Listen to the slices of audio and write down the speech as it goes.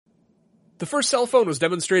The first cell phone was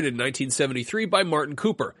demonstrated in 1973 by Martin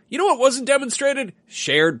Cooper. You know what wasn't demonstrated?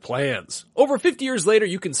 Shared plans. Over 50 years later,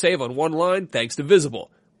 you can save on one line thanks to Visible.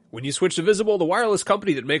 When you switch to Visible, the wireless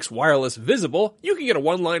company that makes wireless visible, you can get a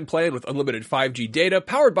one-line plan with unlimited 5G data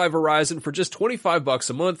powered by Verizon for just $25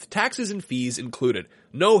 a month, taxes and fees included.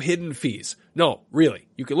 No hidden fees. No, really.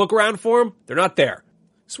 You can look around for them. They're not there.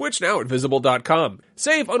 Switch now at Visible.com.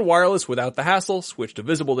 Save on wireless without the hassle. Switch to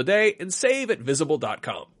Visible today and save at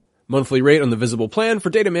Visible.com. Monthly rate on the Visible plan. For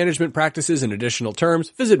data management practices and additional terms,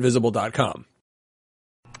 visit Visible.com.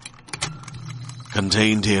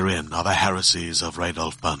 Contained herein are the heresies of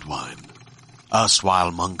Radolf Burntwine,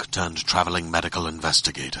 erstwhile monk turned traveling medical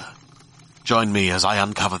investigator. Join me as I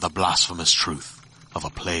uncover the blasphemous truth of a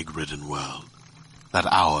plague-ridden world, that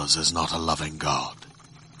ours is not a loving God,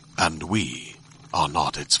 and we are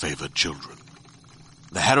not its favored children.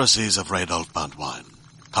 The heresies of Radolf Burntwine,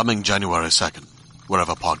 coming January 2nd.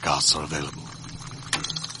 Wherever podcasts are available.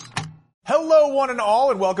 Hello, one and all,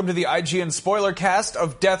 and welcome to the IGN Spoilercast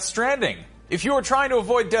of Death Stranding. If you are trying to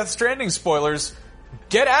avoid Death Stranding spoilers,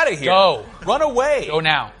 get out of here. Go. Run away. Go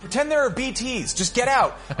now. Pretend there are BTs. Just get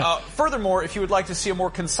out. Furthermore, if you would like to see a more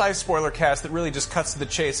concise spoilercast that really just cuts to the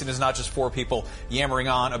chase and is not just four people yammering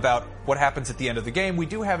on about what happens at the end of the game, we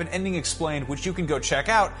do have an ending explained, which you can go check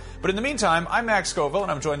out. But in the meantime, I'm Max Scoville,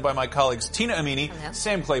 and I'm joined by my colleagues Tina Amini, Hello.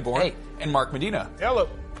 Sam Claiborne, and Mark Medina. Hello.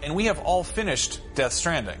 And we have all finished Death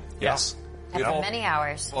Stranding. Yes. After many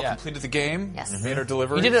hours. All completed the game. Yes. Made our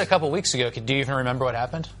deliveries. We did it a couple weeks ago. Do you even remember what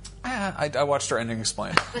happened? I watched our ending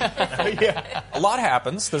explained. Yeah. A lot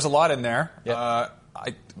happens. There's a lot in there. Yep.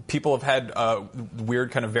 People have had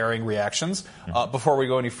weird kind of varying reactions. Before we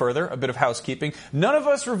go any further, a bit of housekeeping. None of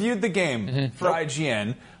us reviewed the game for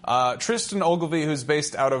IGN. Tristan Ogilvy, who's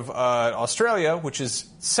based out of Australia, which is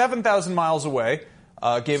 7,000 miles away,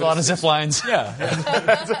 gave a lot of zip lines. Yeah.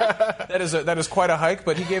 that is quite a hike,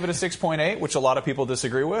 but he gave it a 6.8, which a lot of people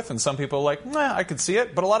disagree with, and some people are like, nah, I could see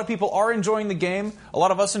it. But a lot of people are enjoying the game. A lot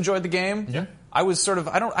of us enjoyed the game. Yeah. I was sort of,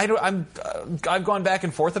 I've gone back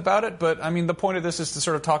and forth about it, but I mean, the point of this is to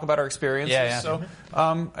sort of talk about our experiences. Yeah.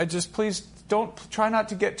 So, please don't try not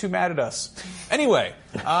to get too mad at us. Anyway,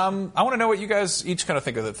 I want to know what you guys each kind of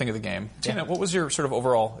think of the game. Tina, what was your sort of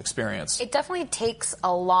overall experience? It definitely takes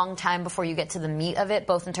a long time before you get to the meat of it,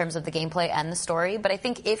 both in terms of the gameplay and the story. But I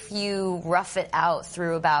think if you rough it out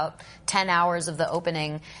through about 10 hours of the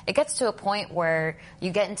opening, it gets to a point where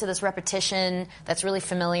you get into this repetition that's really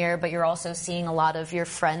familiar, but you're also seeing a lot of your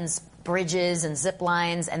friends' bridges and zip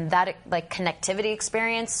lines, and that like connectivity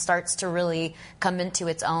experience starts to really come into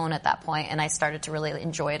its own at that point. And I started to really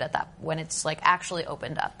enjoy it when it's like actually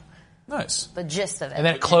opened up. Nice. The gist of it. And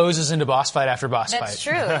then it closes into boss fight after boss fight. That's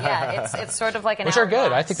true. Yeah, it's sort of like an Which are good.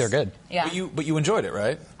 hourglass. I think they're good. Yeah. But you enjoyed it,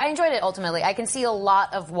 right? I enjoyed it ultimately. I can see a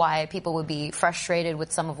lot of why people would be frustrated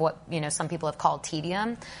with some of what, some people have called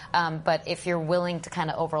tedium. But if you're willing to kind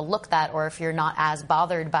of overlook that, or if you're not as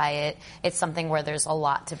bothered by it, it's something where there's a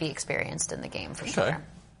lot to be experienced in the game for sure.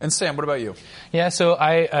 And Sam, what about you? Yeah, so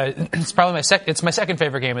it's probably my second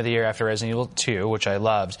favorite game of the year after Resident Evil 2, which I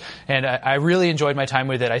loved. And I really enjoyed my time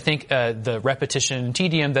with it. I think the repetition and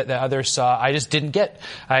tedium that the others saw, I just didn't get.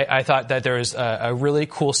 I thought that there was a really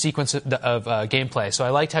cool sequence of gameplay. So I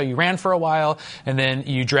liked how you ran for a while, and then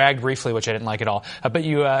you dragged briefly, which I didn't like at all. But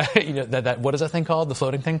you that what is that thing called? The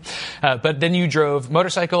floating thing? But then you drove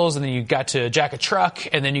motorcycles, and then you got to jack a truck,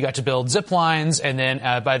 and then you got to build zip lines, and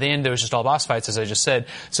then by the end, it was just all boss fights, as I just said.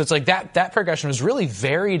 So it's like that progression was really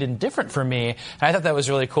varied and different for me. And I thought that was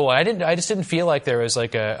really cool. I just didn't feel like there was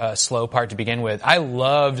like a slow part to begin with. I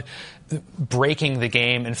loved breaking the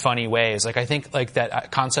game in funny ways. Like I think like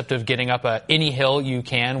that concept of getting up any hill you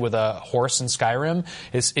can with a horse in Skyrim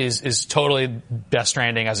is totally Death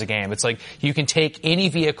Stranding as a game. It's like you can take any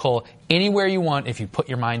vehicle anywhere you want if you put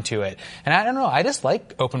your mind to it. And I don't know, I just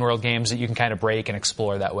like open world games that you can kind of break and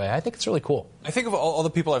explore that way. I think it's really cool. I think of all the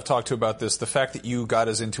people I've talked to about this, the fact that you got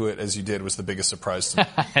as into it as you did was the biggest surprise to me.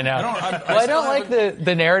 I know. I don't like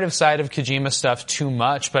the narrative side of Kojima stuff too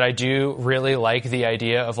much, but I do really like the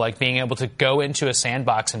idea of like being able to go into a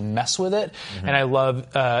sandbox and mess with it. Mm-hmm. And I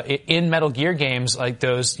love in Metal Gear games, like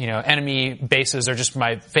those enemy bases are just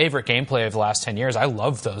my favorite gameplay of the last 10 years. I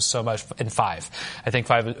love those so much in 5. I think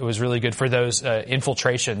 5 was really good for those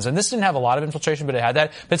infiltrations. And this didn't have a lot of infiltration, but it had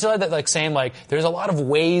that. But it still had that like saying like there's a lot of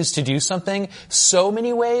ways to do something, so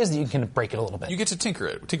many ways that you can break it a little bit. You get to tinker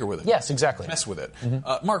with it. Yes, exactly. Mess with it.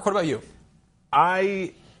 Mm-hmm. Mark, what about you?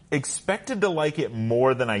 I expected to like it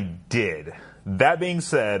more than I did. That being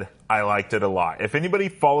said, I liked it a lot. If anybody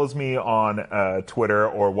follows me on Twitter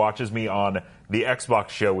or watches me on the Xbox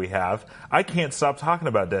show we have, I can't stop talking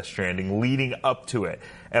about Death Stranding leading up to it.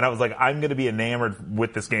 and I was like, I'm going to be enamored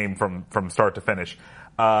with this game from start to finish.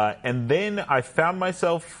 And then I found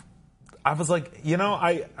myself, I was like,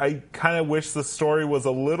 I kind of wish the story was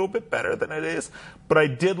a little bit better than it is, but I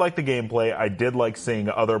did like the gameplay. I did like seeing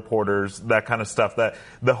other porters, that kind of stuff. That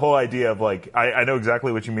the whole idea of like, I know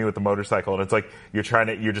exactly what you mean with the motorcycle, and it's like you're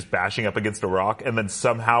just bashing up against a rock, and then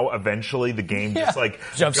somehow eventually the game just like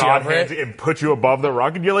jumps God you over hands it and puts you above the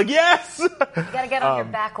rock, and you're like, yes. You gotta get on your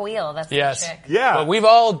back wheel. That's the trick. Yeah. But we've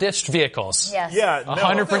all ditched vehicles. Yes. Yeah.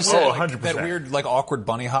 100%. Oh, 100%. That weird, like, awkward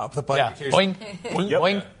bunny hop the bike. Yeah. occasionally. Boing, Yep.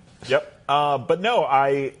 boing. Yep. But no,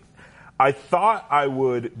 I thought I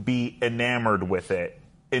would be enamored with it.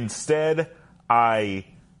 Instead, I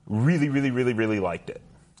really, really, really, really liked it.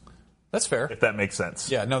 That's fair. If that makes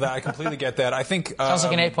sense. Yeah, no, I completely get that. I think Sounds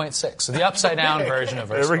like an 8.6. So the upside down version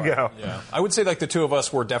of our There we score. go. Yeah, I would say like the two of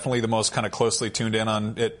us were definitely the most kind of closely tuned in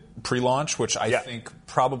on it pre-launch, which I think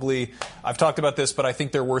probably, I've talked about this, but I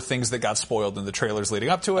think there were things that got spoiled in the trailers leading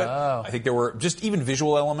up to it. I think there were just even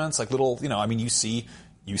visual elements, like little, I mean, you see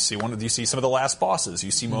some of the last bosses.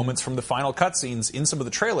 You see moments from the final cutscenes in some of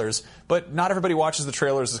the trailers, but not everybody watches the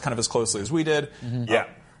trailers as kind of as closely as we did. Yeah.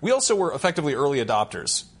 We also were effectively early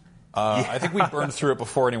adopters. I think we burned through it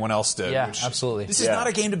before anyone else did. Yeah, absolutely. This is not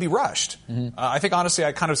a game to be rushed. I think honestly,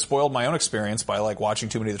 I kind of spoiled my own experience by like watching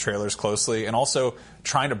too many of the trailers closely and also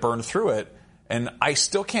trying to burn through it. And I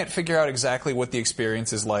still can't figure out exactly what the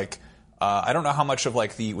experience is like. I don't know how much of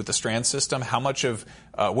like with the Strand system, how much of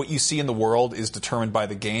what you see in the world is determined by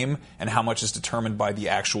the game and how much is determined by the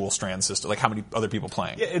actual Strand system, like how many other people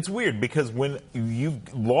playing. Yeah, it's weird because when you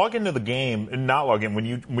log into the game, not log in,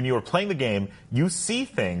 when you are playing the game, you see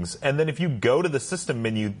things, and then if you go to the system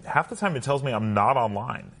menu, half the time it tells me I'm not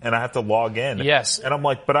online and I have to log in. Yes. And I'm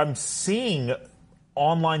like, but I'm seeing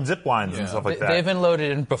online zip lines and stuff like that. They've been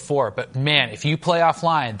loaded in before, but man, if you play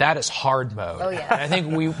offline, that is hard mode. Oh, yeah. And I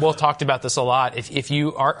think we both talked about this a lot. If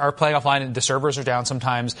you are playing offline and the servers are down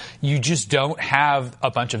sometimes, you just don't have a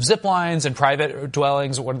bunch of zip lines and private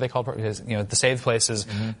dwellings. What are they called? The safe places,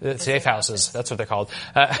 the safe houses. That's what they're called.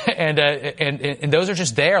 And those are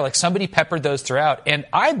just there. Like somebody peppered those throughout. And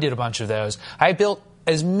I did a bunch of those. I built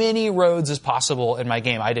as many roads as possible in my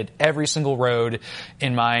game. I did every single road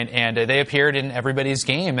in mine, and they appeared in everybody's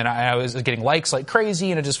game, and I was getting likes like crazy,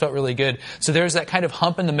 and it just felt really good. So there's that kind of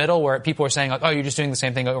hump in the middle where people are saying like, oh, you're just doing the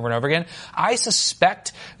same thing over and over again. I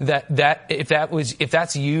suspect that if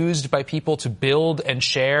that's used by people to build and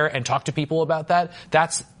share and talk to people about that,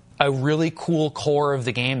 that's a really cool core of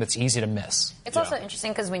the game that's easy to miss. It's also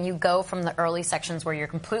interesting because when you go from the early sections where you're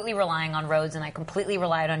completely relying on roads and I completely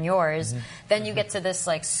relied on yours, then you get to this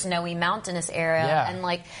like snowy mountainous area and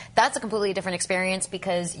like that's a completely different experience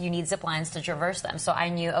because you need zip lines to traverse them. So I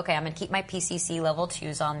knew, okay, I'm going to keep my PCC level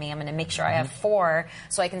 2s on me. I'm going to make sure I have 4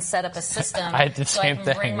 so I can set up a system I did the so same I can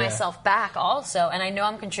thing, bring myself back also. And I know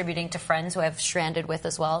I'm contributing to friends who I've stranded with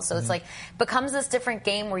as well. So it's like becomes this different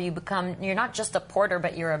game where you're not just a porter,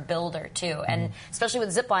 but you're a builder too. And especially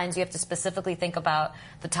with zip lines, you have to specifically think about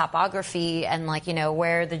the topography and like,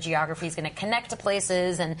 where the geography is going to connect to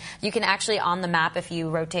places. And you can actually on the map, if you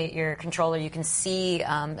rotate your controller, you can see a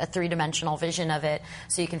 3-dimensional vision of it.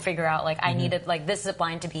 So you can figure out like, I needed like this zip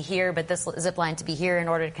line to be here, but this zip line to be here in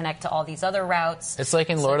order to connect to all these other routes. It's like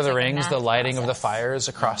in Lord of the Rings, the lighting of the fires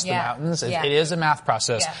across the mountains. It is a math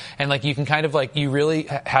process. Yeah. And like you can kind of like, you really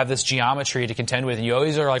have this geometry to contend with. And you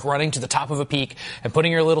always are like running to the top of a peak and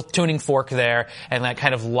putting your little tuning fork there and like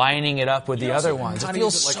kind of lining it up with the other ones. It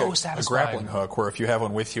feels like so a satisfying. grappling hook where if you have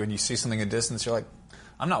one with you and you see something in distance, you're like,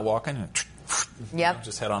 I'm not walking.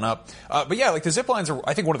 Just head on up. But yeah, like the zip lines are,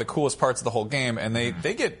 I think, one of the coolest parts of the whole game, and they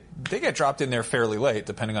get dropped in there fairly late,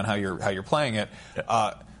 depending on how you're playing it.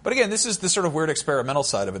 But again, this is the sort of weird experimental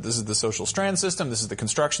side of it. This is the social strand system. This is the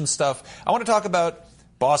construction stuff. I want to talk about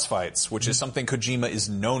boss fights, which is something Kojima is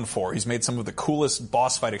known for. He's made some of the coolest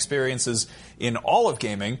boss fight experiences in all of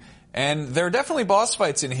gaming, and there are definitely boss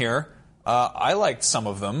fights in here. I liked some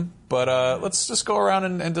of them, but let's just go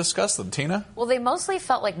around and discuss them. Tina? Well, they mostly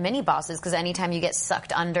felt like mini bosses because anytime you get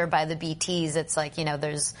sucked under by the BTs, it's like,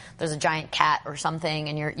 there's a giant cat or something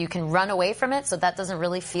and you can run away from it, so that doesn't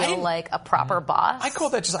really feel like a proper boss. I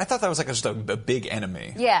called that I thought that was like just a big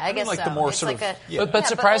enemy. Yeah, I guess like so. the more it's sort like of... But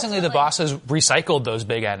surprisingly, the bosses recycled those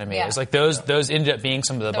big enemies. Yeah. Like those ended up being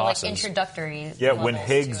some of the bosses. Like introductory. Yeah, when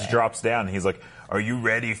Higgs drops down, he's like, are you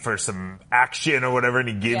ready for some action or whatever? And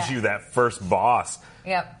he gives you that first boss.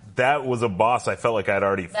 Yep. That was a boss I felt like I'd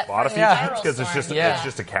already fought a few times because it's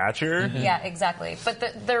just a catcher. Yeah, exactly.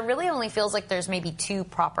 But there really only feels like there's maybe 2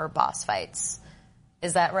 proper boss fights.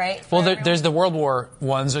 Is that right? Well, there's the World War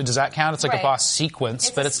ones. Does that count? It's like a boss sequence,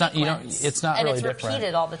 but it's not. It's not really different. And it's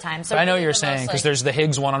repeated all the time. So I know what you're saying because there's the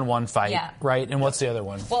Higgs one-on-one fight, right? And what's the other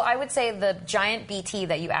one? Well, I would say the giant BT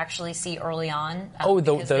that you actually see early on.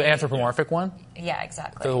 The anthropomorphic one. Yeah,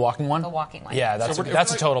 exactly. The walking one. The walking one. Yeah, that's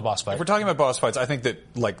a total boss fight. If we're talking about boss fights, I think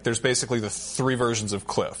that there's basically the 3 versions of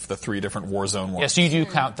Cliff, the 3 different Warzone ones. Yeah, so you do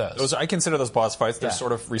count those. I consider those boss fights. They're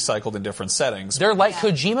sort of recycled in different settings. They're like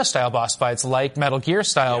Kojima style boss fights, like Metal Gear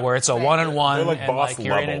style, where it's a one-on-one. They're like and boss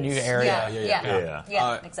you're in a new area.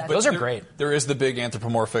 Yeah, exactly. Those are great. There is the big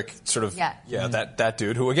anthropomorphic sort of that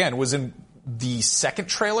dude who again was in the second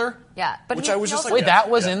trailer. Yeah, but which I was just like, wait, that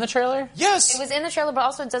was in the trailer? Yes, it was in the trailer, but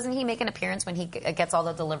also doesn't he make an appearance when he gets all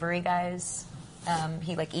the delivery guys?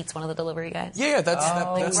 He eats one of the delivery guys. Yeah, that's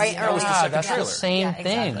right that was the second that's trailer. the same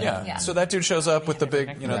thing. Exactly. Yeah. So that dude shows up with the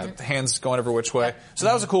big, the hands going every which way. So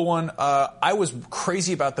that was a cool one. I was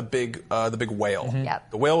crazy about the big whale. Yeah.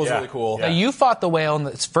 The whale was really cool. Now, you fought the whale in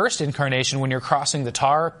its first incarnation when you're crossing the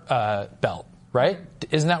tar belt, right?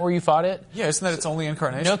 Isn't that where you fought it? Yeah, isn't that its only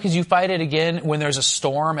incarnation? No, because you fight it again when there's a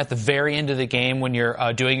storm at the very end of the game when you're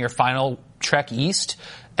doing your final trek east.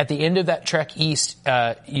 At the end of that trek east,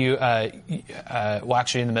 actually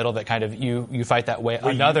in the middle of that kind of, you fight that whale,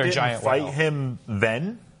 another giant whale. You didn't fight him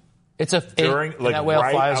then? It's that whale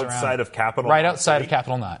right flies outside around. of Capital Right Knot, outside right? of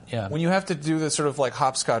Capital Knot, yeah. When you have to do this sort of like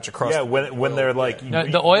hopscotch across. Yeah, when they're like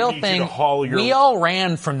the oil need thing. you to haul your... We all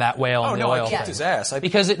ran from that whale. Oh in the no, oil I kicked thing. his ass.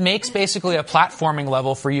 Because it makes basically a platforming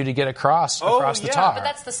level for you to get across the tar. But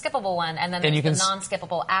that's the skippable one, and then there's the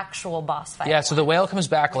non-skippable actual boss fight. Yeah, so the whale comes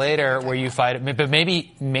back later where you fight it, but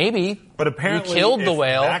maybe. But apparently, you killed the if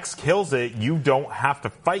whale. Max kills it, you don't have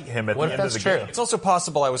to fight him at What the if end of that's the true? game. It's also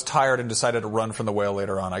possible I was tired and decided to run from the whale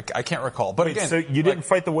later on. I can't recall. But again, So you didn't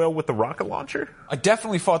fight the whale with the rocket launcher? I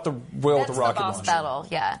definitely fought the whale with the rocket boss launcher. battle.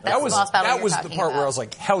 Yeah, that's That was the boss battle. that was the part where I was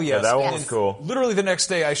like, hell yes. Yeah, that one And was cool. Literally the next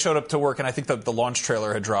day I showed up to work and I think the launch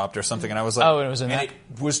trailer had dropped or something and I was like, and it was in that?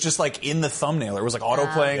 it was just like in the thumbnail. It was like auto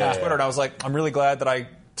playing on Twitter and I was like, I'm really glad that I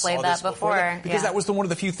Played saw that this before, that, because that was one of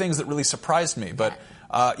the few things that really surprised me. But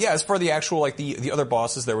as for the actual like the other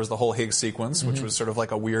bosses, there was the whole Higgs sequence, which was sort of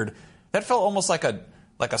like a weird. That felt almost like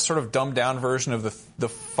a sort of dumbed down version of the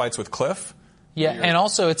fights with Cliff. Yeah, and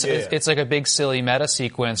also it's like a big silly meta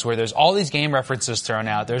sequence where there's all these game references thrown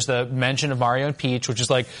out. There's the mention of Mario and Peach, which is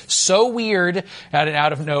like so weird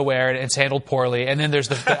out of nowhere, and it's handled poorly. And then there's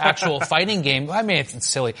the actual fighting game. I mean, it's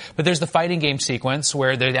silly, but there's the fighting game sequence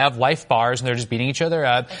where they have life bars and they're just beating each other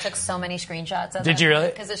up. I took so many screenshots of it. Did you really?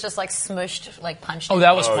 Because it's just like smushed, like punched. Oh,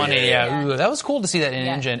 that was funny. yeah. Ooh, that was cool to see that in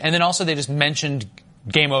engine. And then also they just mentioned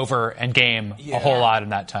game over and game a whole lot in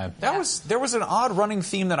that time. There was an odd running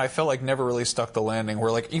theme that I felt like never really stuck the landing.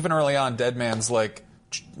 Where like even early on, Deadman's like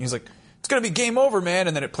he's like, it's gonna be game over, man,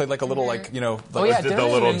 and then it played like a little like did the there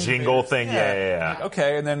was little an- jingle thing. Yeah. Like,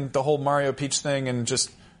 okay, and then the whole Mario Peach thing, and just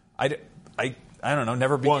I don't know,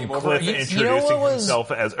 never be game over. Cliff introducing was- himself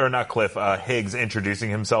as, or not Cliff, Higgs introducing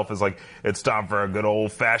himself as like, it's time for a good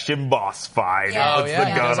old fashioned boss fight. Yeah. Puts the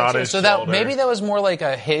gun on his so shoulder. maybe that was more like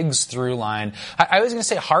a Higgs through line. I was going to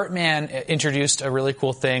say Heartman introduced a really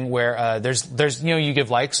cool thing where there's you give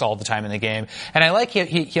likes all the time in the game, and I like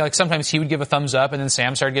he like sometimes he would give a thumbs up, and then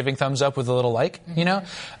Sam started giving thumbs up with a little like,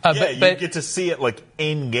 but you get to see it like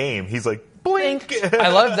in game. He's like, blink. I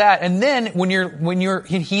love that. And then when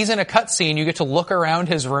he's in a cutscene, you get to look around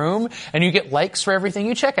his room and you get likes for everything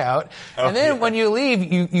you check out. And then when you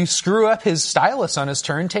leave, you screw up his stylus on his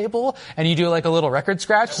turntable and you do like a little record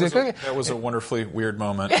scratch. That was a wonderfully weird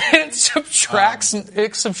moment. It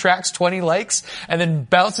subtracts 20 likes and then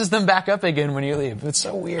bounces them back up again when you leave. It's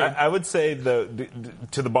so weird. I would say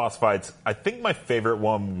to the boss fights, I think my favorite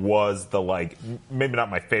one was maybe not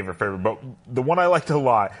my favorite, but the one I liked a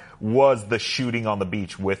lot was the shooting on the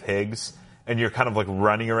beach with Higgs. And you're kind of like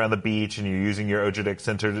running around the beach and you're using your Ojedic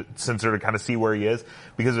sensor to kind of see where he is,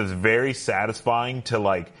 because it's very satisfying to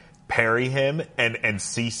like parry him and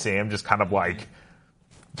see Sam just kind of like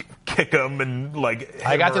kick him and like hit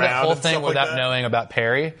I got him to that around whole and thing stuff like without that. knowing about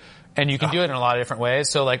parry. And you can do it in a lot of different ways.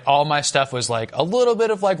 So like all my stuff was like a little bit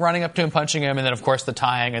of like running up to him, punching him, and then of course the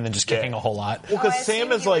tying, and then just kicking a whole lot. Well, because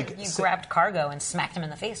Sam is like... You grabbed cargo and smacked him in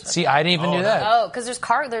the face with See, it. I didn't even do that. Oh, because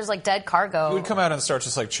there's like dead cargo. He would come out and start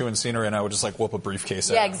just like chewing scenery, and I would just like whoop a briefcase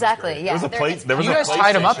at Yeah, him. exactly. Yeah. There was You a guys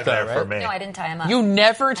tied him up, PlayStation though, there for right? me. No, I didn't tie him up. You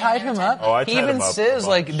never tied him up? Oh, I He tied even him up says a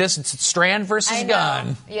like bunch. this Strand versus I know.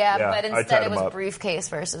 gun. Yeah, Yeah, but I instead tied it him was up. briefcase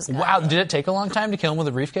versus gun. Wow, did it take a long time to kill him with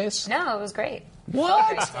a briefcase? No, it was great.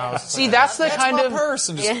 What? See, that's the kind my of purse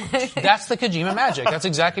and just that's the Kojima magic. That's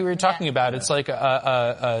exactly what you're talking about. It's like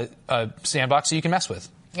a sandbox that you can mess with.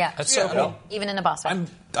 Yeah. That's so cool. Even in a boss fight.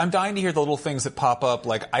 I'm dying to hear the little things that pop up.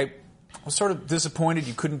 Like I was sort of disappointed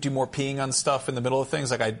you couldn't do more peeing on stuff in the middle of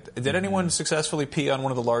things. Like, did anyone successfally pee on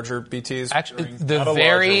one of the larger BTs? Actually, during- the Not a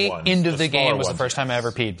very larger one, end of the the game smaller was the ones, first time I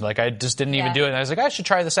ever peed. Like, I just didn't even Yeah. do it. And I was like, I should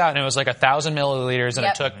try this out. And it was like 1,000 milliliters, and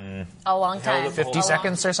Yep. it took a long time. 50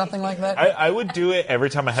 seconds or something like that. I would do it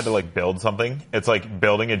every time I had to like build something. It's like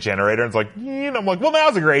building a generator. It's like, and I'm like, well,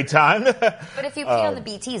 now's a great time. But if you pee on the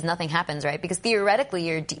BTs, nothing happens, right? Because theoretically,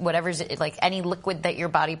 your whatever's like any liquid that your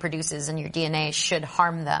body produces in your DNA should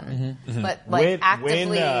harm them. But like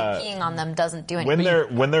actively peeing on them doesn't do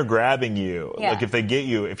anything. when they're grabbing you, Yeah. like if they get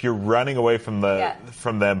you, if you're running away from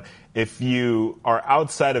from them, if you are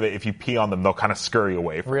outside of it, if you pee on them, they'll kind of scurry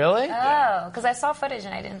away. Really? Oh, because I saw footage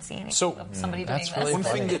and I didn't see any So, of somebody doing that's this. really One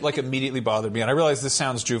thing that like immediately bothered me, and I realize this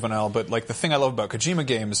sounds juvenile, but like the thing I love about Kojima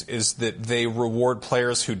games is that they reward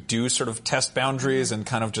players who do sort of test boundaries and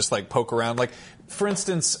kind of just like poke around. Like, for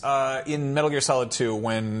instance, in Metal Gear Solid 2,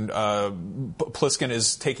 when Pliskin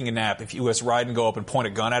is taking a nap, if you as Raiden go up and point a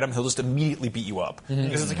gun at him, he'll just immediately beat you up.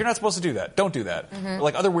 Because it's like, you're not supposed to do that. Don't do that. Or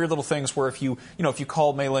like other weird little things where if you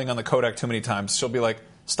call Mei Ling on the codec too many times, she'll be like,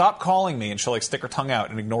 stop calling me, and she'll like stick her tongue out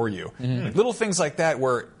and ignore you. Like, little things like that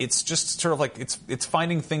where it's just sort of like it's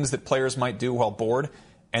finding things that players might do while bored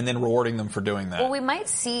and then rewarding them for doing that. Well, we might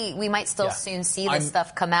still Yeah. soon see this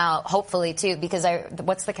stuff come out, hopefully too, because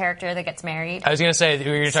what's the character that gets married? I was going to say,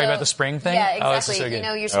 were you talking So- about the spring thing? Yeah, Oh, this is exactly.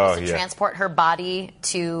 so good. You're supposed to yeah. transport her body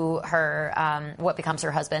to her, what becomes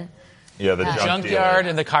her husband. Yeah, the Junkyard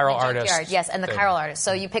and the chiral artist. Junkyard, yes, and the thing. chiral artist.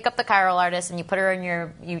 So you pick up the chiral artist and you put her in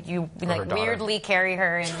your, you like her daughter. weirdly carry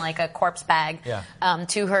her in like a corpse bag Yeah.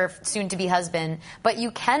 to her soon-to-be husband. But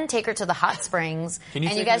you can take her to the hot springs Can you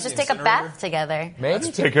and take you her guys to just the take a incinerator? bath together.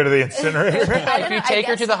 Maybe. Take her to the incinerator. If you take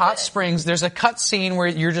her to the hot guess. springs, there's a cut scene where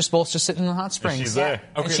you're just both just sitting in the hot springs. She's there.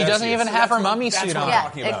 And Okay, she that's doesn't it. even So have her that's what- mummy that's suit what on. I'm Yeah,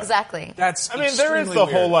 talking about. exactly. That's I mean, there is extremely the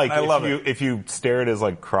whole weird, like and I love if you stare at his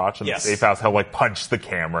like crotch in Yes. the safe house, he'll like punch the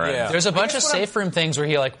camera. Yeah. There's a bunch of guess what I'm- safe room things where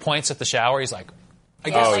he like points at the shower. He's like,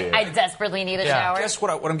 Yeah, Oh, like, yeah. I desperately need a Yeah. shower. I guess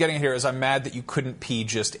what I'm getting at here is I'm mad that you couldn't pee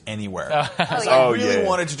just anywhere. Oh, I yeah. really yeah.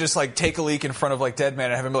 wanted to just like take a leak in front of like Dead Man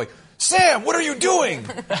and have him be like, Sam, what are you doing?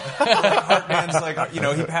 Like, Heartman's like,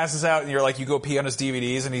 he passes out and you're like, you go pee on his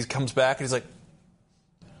DVDs and he comes back and he's like,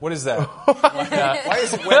 what is that? Why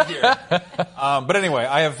is it wet here? But anyway,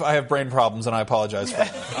 I have brain problems and I apologize for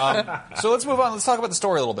that. So let's move on. Let's talk about the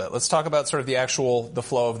story a little bit. Let's talk about sort of the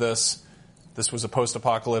flow of this. This was a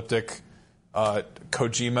post-apocalyptic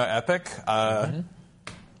Kojima epic.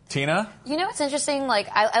 Tina? You know what's interesting? Like,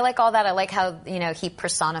 I like all that. I like how, he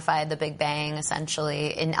personified the Big Bang, essentially,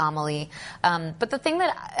 in Amelie. But the thing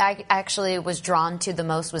that I actually was drawn to the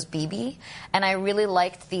most was BB. And I really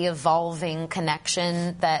liked the evolving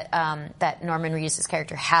connection that Norman Reedus'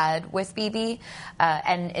 character had with BB.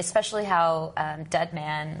 And especially how Dead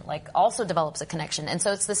Man, also develops a connection. And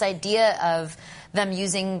so it's this idea of them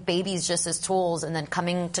using babies just as tools and then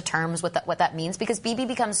coming to terms with what that means, because BB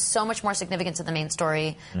becomes so much more significant to the main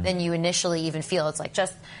story than you initially even feel. It's like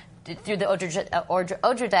just through the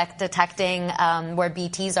Odradek detecting where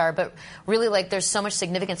BTs are, but really there's so much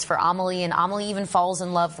significance for Amelie, and Amelie even falls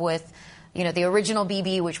in love with the original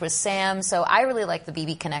BB, which was Sam. So I really like the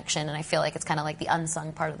BB connection, and I feel like it's kind of like the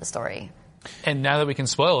unsung part of the story. and now that we can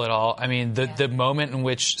spoil it all, I mean, the moment in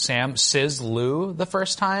which Sam sizz Lou the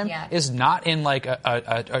first time is not in like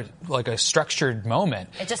a structured moment.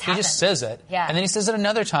 It just he happens. just says it, Yeah. and then he says it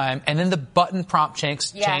another time, and then the button prompt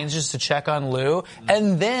changes to check on Lou,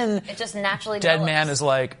 and then It just naturally Dead develops. Man is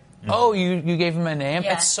like, oh, you gave him a name?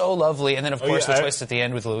 Yeah. It's so lovely. And then, of course, yeah, the twist at the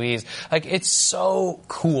end with Louise. It's so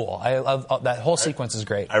cool. I love that whole sequence is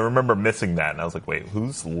great. I remember missing that, and I was like, "Wait,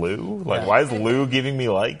 who's Lou? Why is Lou giving me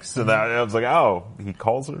likes?" And I was like, "Oh, he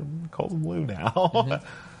calls him Lou now."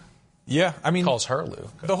 Yeah, I mean, Calls her Lou.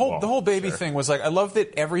 The whole baby thing was like, I love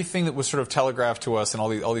that everything that was sort of telegraphed to us and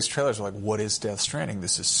all these trailers were like, what is Death Stranding?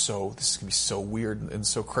 This is gonna be so weird and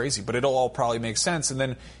so crazy, but it'll all probably make sense. And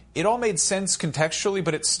then it all made sense contextually,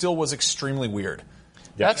 but it still was extremely weird.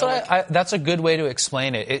 That's that's a good way to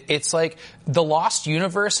explain it. It's like the Lost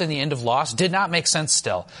universe and the end of Lost did not make sense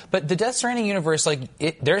still, but the Death Stranding universe,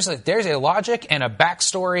 there's a logic and a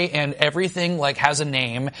backstory, and everything has a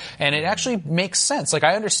name, and it actually makes sense.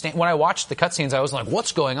 I understand when I watched the cutscenes, I was like,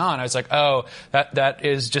 "What's going on?" I was like, "Oh, that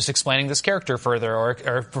is just explaining this character further,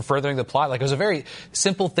 or for furthering the plot." It was a very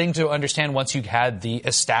simple thing to understand once you had the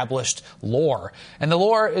established lore, and the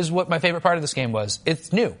lore is what my favorite part of this game was.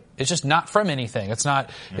 It's new. It's just not from anything. It's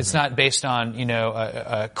not based on,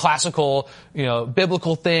 classical,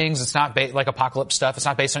 biblical things. It's not like apocalypse stuff. It's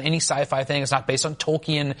not based on any sci-fi thing. It's not based on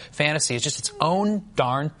Tolkien fantasy. It's just its own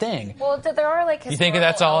darn thing. Well, there are like historical You think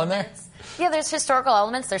that's all in there? Yeah, there's historical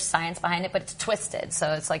elements, there's science behind it, but it's twisted.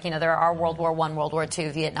 So it's like, there are World War I, World War II,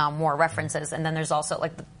 Vietnam War references, and then there's also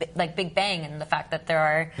like Big Bang and the fact that there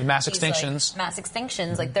are the mass extinctions. Mass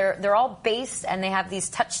extinctions. Like they're all based and they have these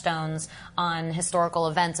touchstones on historical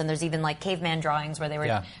events, and there's even like caveman drawings where they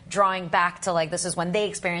were drawing back to like this is when they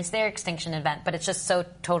experienced their extinction event, but it's just so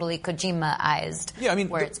totally Kojima-ized. Yeah, I mean,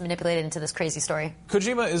 where it's manipulated into this crazy story.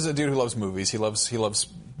 Kojima is a dude who loves movies. He loves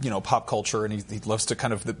pop culture, and he loves to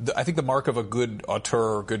kind of. I think the mark of a good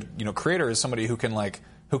auteur or good creator is somebody who can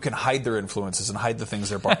hide their influences and hide the things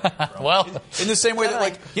they're borrowing from. Well, in the same way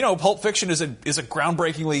that Pulp Fiction is a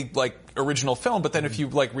groundbreakingly original film, but then if you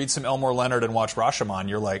read some Elmore Leonard and watch Rashomon,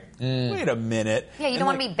 you're like, wait a minute. Yeah, you don't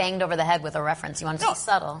want to be banged over the head with a reference. You want to be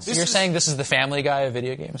subtle. So you're saying this is the Family Guy of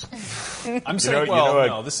video games? I'm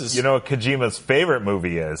saying, this is. You know what Kojima's favorite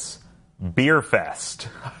movie is? Beer Fest.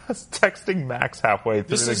 I was texting Max halfway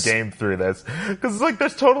through the game through this. Because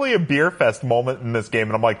there's totally a Beer Fest moment in this game.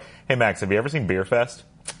 And I'm like, hey Max, have you ever seen Beer Fest?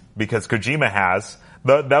 Because Kojima has.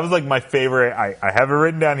 That was my favorite. I have it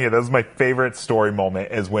written down here. That was my favorite story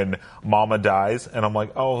moment is when Mama dies. And I'm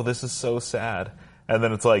like, oh, this is so sad. And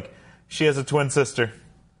then it's like, she has a twin sister.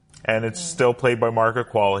 And it's still played by Margaret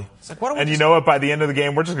Qualley. And you know what? By the end of the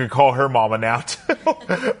game, we're just going to call her Mama now, too.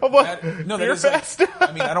 I'm like, Beer Fest?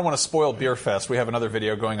 I don't want to spoil Beer Fest. We have another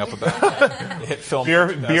video going up about the hit film.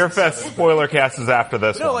 Beer Fest SPOILERCAST is after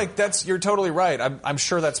this one. You're totally right. I'm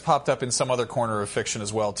sure that's popped up in some other corner of fiction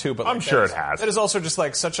as well, too. But I'm sure it has. That is also just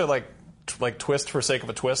such a twist for sake of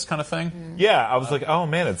a twist kind of thing. Yeah, I was like, oh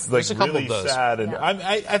man, it's really sad, and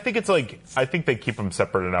I think it's I think they keep them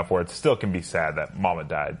separate enough where it still can be sad that Mama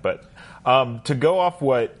died. But to go off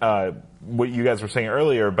what you guys were saying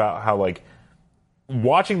earlier about how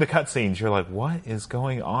watching the cutscenes, you're like, what is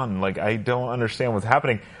going on? I don't understand what's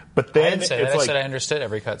happening. But then I didn't say that. I said I understood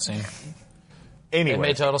every cutscene. Anyway, it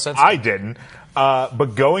made total sense. I didn't.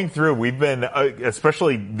 But going through, we've been,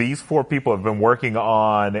 especially these four people have been working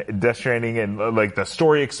on Death Stranding and the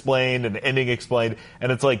story explained and the ending explained.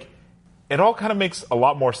 And it's it all kind of makes a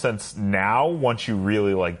lot more sense now once you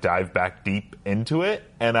really dive back deep into it.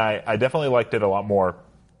 And I definitely liked it a lot more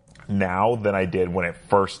now than I did when it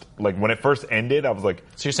first ended. I was like,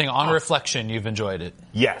 so you're saying on reflection, you've enjoyed it?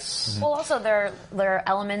 Yes. Well, also there are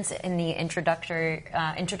elements in the introductory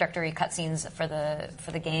cutscenes for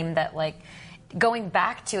the game that going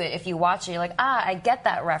back to it, if you watch it, you're like, I get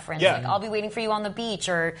that reference. Yeah. I'll be waiting for you on the beach,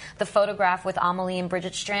 or the photograph with Amelie and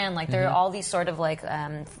Bridget Strand. There are all these sort of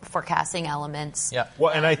forecasting elements. Yeah.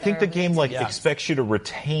 Well, and I think the game expects you to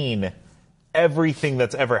retain everything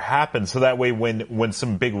that's ever happened, so that way when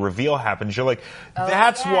some big reveal happens, you're like,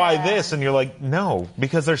 that's why this, and you're like, no,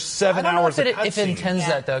 because there's 7 hours of cutscenes. If it intends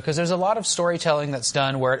that, though, because there's a lot of storytelling that's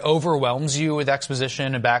done where it overwhelms you with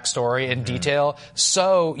exposition and backstory and detail,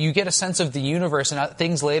 so you get a sense of the universe, and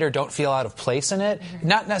things later don't feel out of place in it.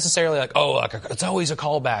 Not necessarily it's always a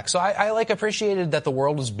callback. So I appreciated that the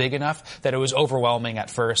world was big enough that it was overwhelming at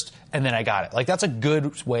first, and then I got it. That's a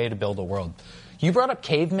good way to build a world. You brought up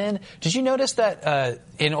cavemen. Did you notice that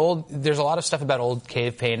there's a lot of stuff about old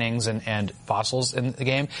cave paintings and fossils in the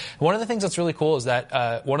game? One of the things that's really cool is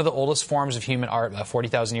that one of the oldest forms of human art,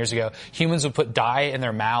 40,000 years ago, humans would put dye in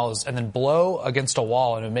their mouths and then blow against a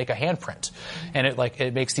wall and it would make a handprint. And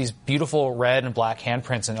it makes these beautiful red and black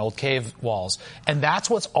handprints in old cave walls. And that's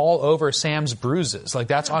what's all over Sam's bruises.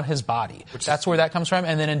 That's on his body. That's where that comes from.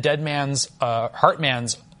 And then in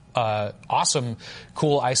Heartman's awesome,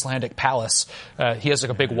 cool Icelandic palace. He has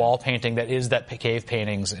a big wall painting that is that cave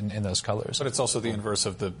paintings in those colors. But it's also the inverse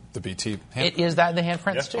of the BT handprint. Is that the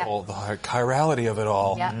handprints too? Yeah. The chirality of it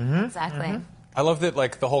all. Yeah, exactly. Mm-hmm. I love that,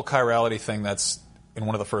 the whole chirality thing that's in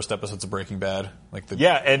one of the first episodes of Breaking Bad.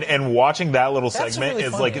 And watching that little segment really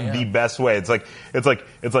is funny, the best way. It's like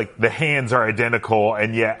the hands are identical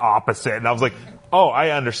and yet opposite. And I was like, oh, I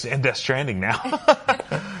understand Death Stranding now.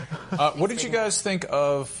 What did you guys think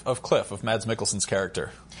of Cliff, of Mads Mikkelsen's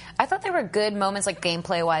character? I thought there were good moments,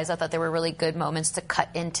 gameplay-wise. I thought there were really good moments to cut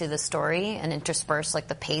into the story and intersperse,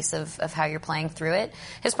 the pace of how you're playing through it.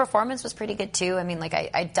 His performance was pretty good, too.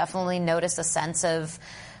 I definitely noticed a sense of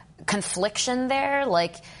confliction there.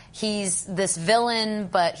 He's this villain,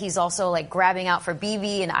 but he's also grabbing out for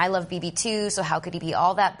BB, and I love BB too, so how could he be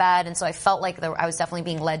all that bad? And so I felt I was definitely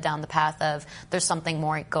being led down the path of there's something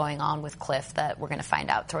more going on with Cliff that we're going to find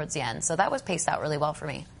out towards the end. So that was paced out really well for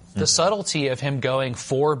me. The subtlety of him going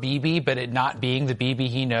for BB, but it not being the BB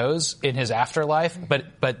he knows in his afterlife,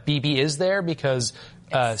 but BB is there because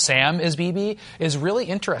Sam is BB, is really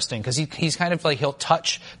interesting because he's kind of like, he'll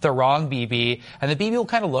touch the wrong BB, and the BB will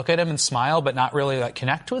kind of look at him and smile, but not really like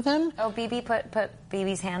connect with him. Oh, BB put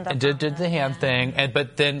BB's hand up. And did the hand thing,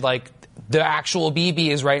 but then like the actual BB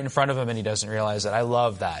is right in front of him and he doesn't realize it. I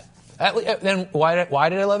love that. Then why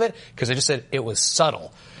did I love it? Because I just said it was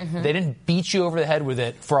subtle. They didn't beat you over the head with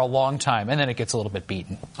it for a long time, and then it gets a little bit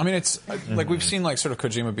beaten. I mean, it's like we've seen like sort of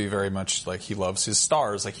Kojima be very much like he loves his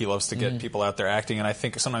stars, like he loves to get people out there acting, and I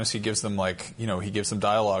think sometimes he gives them like, you know, he gives them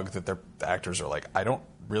dialogue that the actors are like, I don't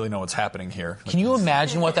really know what's happening here. Can you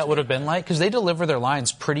imagine what that would have been like? Because they deliver their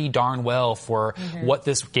lines pretty darn well for what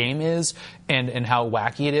this game is and how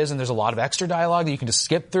wacky it is, and there's a lot of extra dialogue that you can just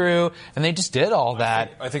skip through, and they just did all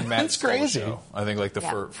that. I think Matt's crazy. I think like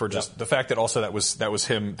for just the fact that also that was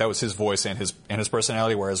him, that was his voice and his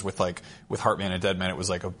personality, whereas with Heartman and Deadman it was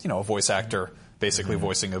like a voice actor basically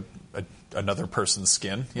voicing another person's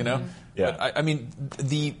skin, you know? Yeah. But I mean,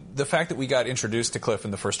 the fact that we got introduced to Cliff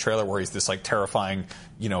in the first trailer where he's this like terrifying,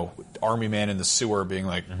 army man in the sewer being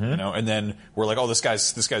like, and then we're like, oh, this guy's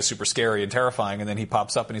super scary and terrifying, and then he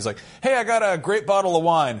pops up and he's like, hey, I got a great bottle of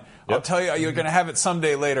wine. I'll tell you, you're going to have it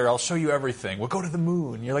someday later. I'll show you everything. We'll go to the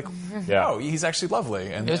moon. You're like, no, he's actually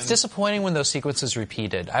lovely. And it's disappointing when those sequences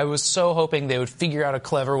repeated. I was so hoping they would figure out a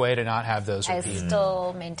clever way to not have those repeat. I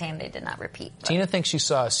still maintain they did not repeat. Tina thinks you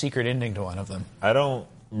saw a secret ending to one of them. I don't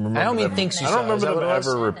remember. I don't mean thinks you saw. I don't remember them them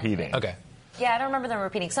ever repeating. Okay. Yeah, I don't remember them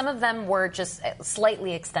repeating. Some of them were just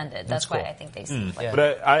slightly extended. That's cool. why I think they seemed like.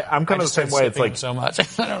 But I'm kind of the same way. It's like so much.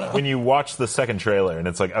 I don't know. When you watch the second trailer and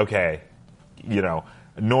it's like, okay,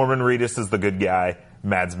 Norman Reedus is the good guy,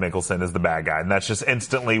 Mads Mikkelsen is the bad guy, and that's just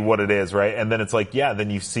instantly what it is, right? And then it's like, then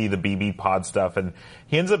you see the BB pod stuff, and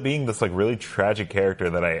he ends up being this like really tragic character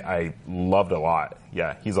that I loved a lot.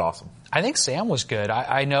 Yeah, he's awesome. I think Sam was good.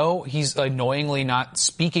 I know he's annoyingly not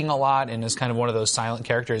speaking a lot and is kind of one of those silent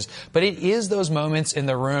characters, but it is those moments in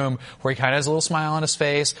the room where he kind of has a little smile on his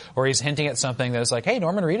face, or he's hinting at something that is like, hey,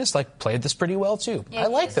 Norman Reedus played this pretty well too. Yeah, I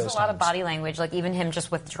like those. A lot of body language, like even him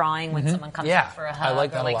just withdrawing when someone comes up for a hug, I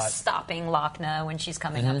like that or like a lot. Stopping Lochna when she's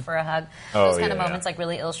coming up for a hug. Those kind of moments like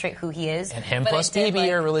really illustrate who he is. And him plus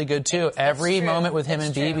BB are really good too. Every moment with him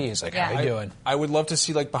and BB is like, how you doing? I would love to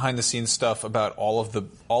see like behind the scenes stuff about all of the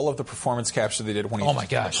performance capture they did when he was in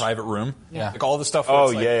the private room. Yeah. Like all the stuff where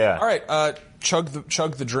it's like, all right, chug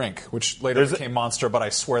the drink, which later became Monster, but I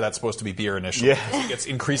swear that's supposed to be beer initially. Yeah. It gets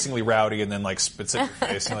increasingly rowdy and then like spits in your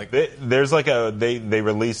face. And, like, there's like they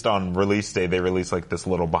released on release day, they released like this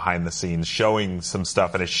little behind the scenes showing some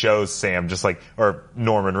stuff, and it shows Sam just like, or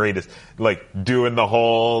Norman Reedus like doing the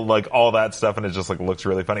whole like all that stuff, and it just like looks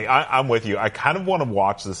really funny. I'm with you. I kind of want to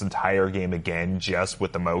watch this entire game again just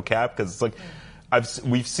with the mocap, because it's like,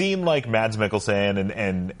 we've seen like Mads Mikkelsen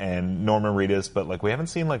and Norman Reedus, but like we haven't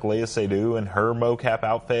seen like Léa Seydoux and her mocap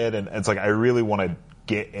outfit, and it's like I really want to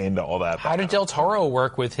get into all that. How did Del Toro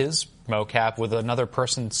work with his mocap with another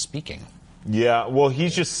person speaking? Yeah, well,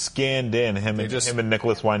 he's just scanned in. Him and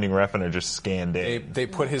Nicholas Winding Refn are just scanned in. They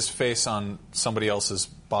put his face on somebody else's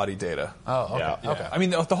body data. Oh, okay. Yeah. Okay. I mean,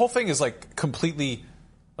 the whole thing is like completely.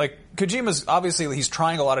 Like, Kojima's obviously, he's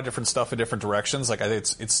trying a lot of different stuff in different directions. Like, I think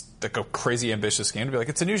it's like a crazy ambitious game to be like,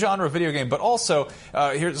 it's a new genre of video game, but also,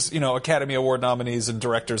 here's, Academy Award nominees and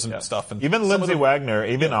directors and stuff. And even Lindsay Wagner,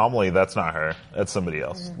 even Amelie, that's not her. That's somebody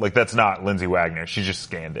else. Like, that's not Lindsay Wagner. She's just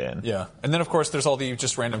scanned in. Yeah. And then, of course, there's all the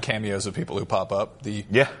just random cameos of people who pop up. The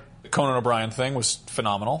Conan O'Brien thing was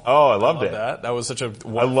phenomenal. Oh, I loved it. That was such a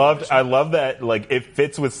I love that, like, it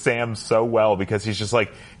fits with Sam so well, because he's just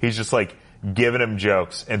like, giving him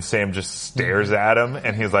jokes, and Sam just stares at him,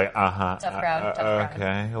 and he's like, Tough crowd.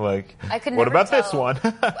 okay, like, I could what never about tell, this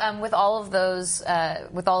one? with all of those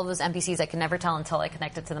NPCs, I could never tell until I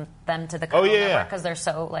connected to them to the Conan network, because they're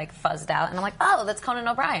so like fuzzed out, and I'm like, oh, that's Conan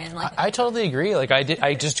O'Brien. Like, I totally agree. Like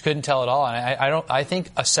I just couldn't tell at all, and I think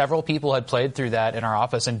several people had played through that in our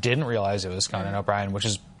office and didn't realize it was Conan O'Brien, which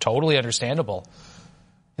is totally understandable.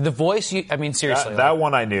 The voice, seriously. That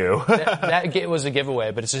one I knew. that was a giveaway,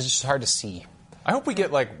 but it's just hard to see. I hope we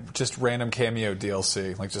get like just random cameo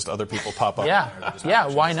DLC, like just other people pop up. Yeah,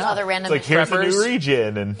 why not? Other random like here's a new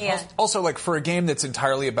region, and also like for a game that's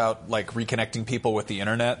entirely about like reconnecting people with the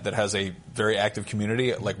internet that has a very active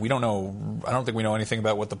community. Like I don't think we know anything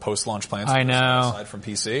about what the post-launch plans are aside from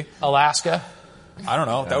PC. Alaska. I don't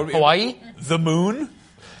know. That would be Hawaii. The moon.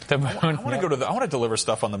 The moon. I want to I want to deliver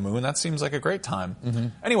stuff on the moon. That seems like a great time. Mm-hmm.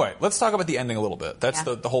 Anyway, let's talk about the ending a little bit. That's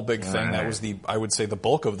the whole big thing. That was I would say the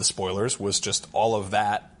bulk of the spoilers was just all of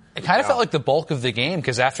that. It kind of felt like the bulk of the game,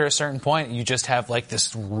 because after a certain point, you just have like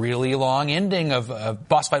this really long ending of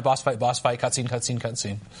boss fight,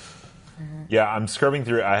 cutscene. Yeah, I'm scrubbing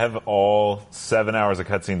through. I have all 7 hours of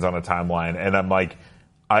cutscenes on a timeline, and I'm like,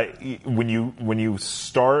 when you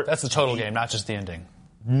start, that's the total game, not just the ending.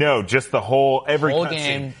 No, just the every whole cutscene,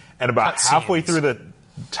 game, and about halfway cutscenes. through the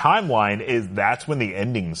timeline that's when the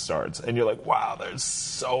ending starts, and you're like, wow, there's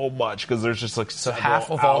so much, because there's just like so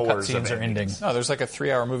half of all cutscenes are ending. No, there's like a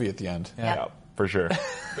 3-hour movie at the end. Yeah, for sure.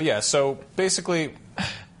 But yeah, so basically,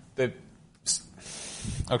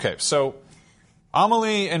 so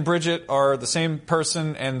Amelie and Bridget are the same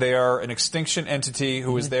person, and they are an extinction entity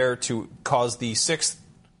who is there to cause the 6th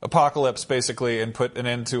apocalypse, basically, and put an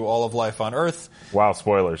end to all of life on Earth. Wow,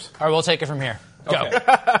 spoilers. All right, we'll take it from here. Go. Okay.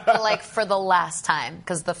 Like for the last time,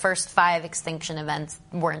 because the first 5 extinction events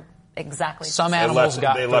weren't exactly. Some the same. animals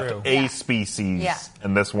got They through. left a species,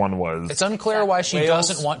 and this one was. It's unclear why she Whales,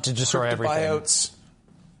 doesn't want to destroy everything. cryptobiotes,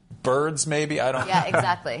 birds, maybe? I don't know. Yeah,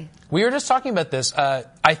 exactly. We were just talking about this.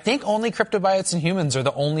 I think only cryptobiotes and humans are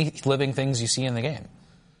the only living things you see in the game.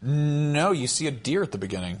 No, you see a deer at the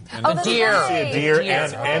beginning. And Oh, that's deer. right. See a deer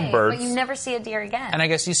That's and right. birds. But you never see a deer again. And I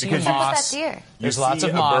guess you see Because moss. What's that deer? There's you lots see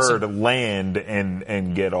of moss. a bird land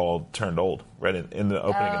and get all turned old right in the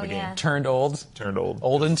opening of the game. Turned old. Turned old.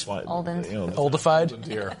 Oldened. Oldened. You know, Oldified.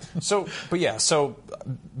 deer. So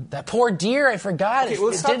That poor deer, I forgot. okay, well,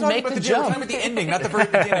 let's it stop didn't talking make about the the deer. We're jump. talking about the ending, not the very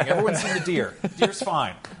beginning. Everyone's seen the deer. Deer's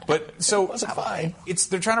fine, but so fine.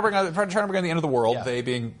 they're trying to bring on the end of the world. Yeah. They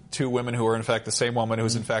being 2 women who are in fact the same woman,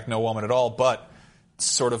 who's in fact no woman at all, but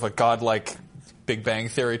sort of a godlike Big Bang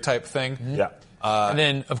Theory type thing. Yeah. And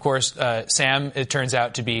then, of course, Sam, it turns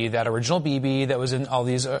out to be that original BB that was in all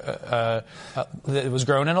these, that was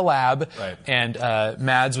grown in a lab. Right. And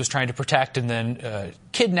Mads was trying to protect and then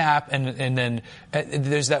kidnap. And then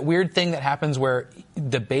there's that weird thing that happens where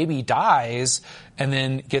the baby dies and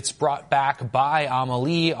then gets brought back by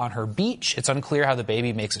Amelie on her beach. It's unclear how the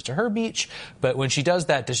baby makes it to her beach. But when she does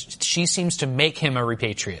that, she seems to make him a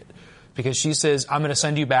repatriate. Because she says, I'm going to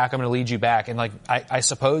send you back, I'm going to lead you back. And like, I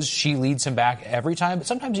suppose she leads him back every time, but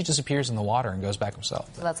sometimes he disappears in the water and goes back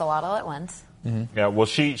himself. So that's a lot all at once. Mm-hmm. Yeah, well,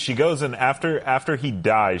 she goes and after he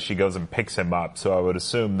dies, she goes and picks him up. So I would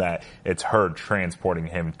assume that it's her transporting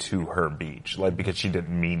him to her beach, like because she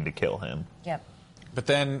didn't mean to kill him. Yep. But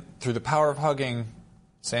then, through the power of hugging,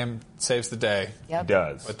 Sam saves the day. Yep. He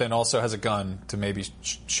does. But then also has a gun to maybe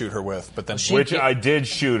shoot her with. But then Which I did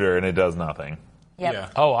shoot her, and it does nothing. Yep. Yeah.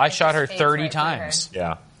 Oh, I It shot just her fades 30 right through her. times.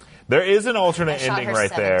 Yeah. There is an alternate I shot ending her right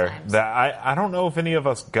 7 there times. that I don't know if any of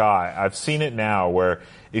us got. I've seen it now where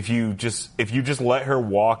if you just let her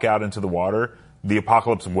walk out into the water, the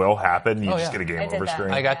apocalypse will happen. You Oh, just yeah. get a I game did over that. screen.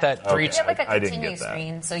 I got that Okay. three You have like a I didn't continue get that.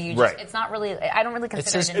 screen, so you Right. just, it's not really, I don't really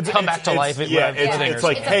consider just- it an come back to life. It's like, It's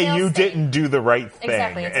a hey, fail you state. didn't do the right thing,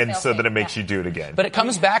 Exactly, it's a and fail so then state, it makes yeah. you do it again. But it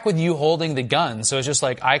comes back with you holding the gun. So it's just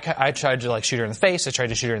like, I tried to like shoot her in the face. I tried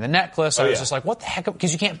to shoot her in the necklace. I was yeah. just like, what the heck?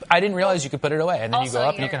 Because I didn't realize you could put it away. And then you go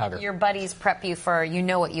up and you can hug her. Your buddies prep you for, you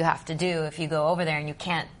know what you have to do if you go over there, and you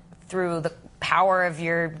can't, through the power of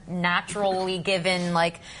your naturally given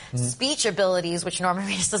speech abilities, which Norman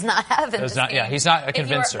Reedus does not have in this game. Yeah, he's not a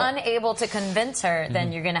convincer. If you're unable to convince her,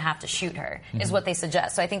 then you're going to have to shoot her, is what they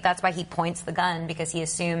suggest. So I think that's why he points the gun, because he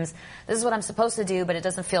assumes this is what I'm supposed to do, but it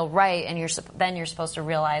doesn't feel right, and then you're supposed to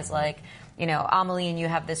realize Amelie and you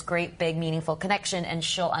have this great, big, meaningful connection, and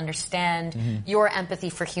she'll understand your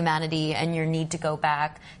empathy for humanity and your need to go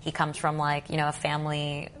back. He comes from a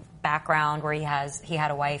family background where he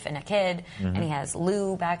had a wife and a kid, and he has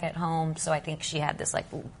Lou back at home. So I think she had this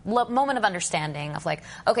moment of understanding of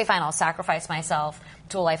okay, fine, I'll sacrifice myself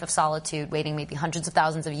to a life of solitude, waiting maybe hundreds of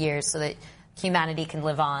thousands of years so that humanity can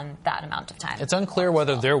live on that amount of time. It's unclear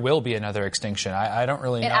whether there will be another extinction. I don't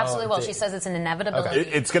really know. It absolutely will. She says it's an inevitability.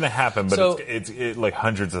 It's going to happen, but So- it's like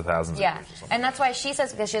hundreds of thousands of Yeah, years or something. and that's why she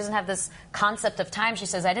says, because she doesn't have this concept of time, she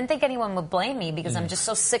says, I didn't think anyone would blame me because I'm just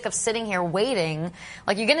so sick of sitting here waiting.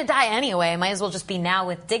 You're going to die anyway. Might as well just be now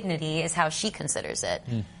with dignity, is how she considers it.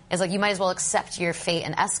 It's you might as well accept your fate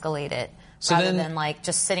and escalate it, So rather then- than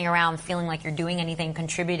just sitting around feeling like you're doing anything,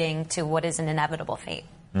 contributing to what is an inevitable fate.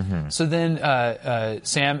 So then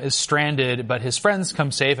Sam is stranded, but his friends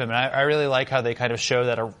come save him. And I really like how they kind of show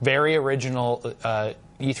that a very original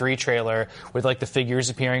E3 trailer with the figures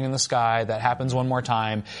appearing in the sky. That happens one more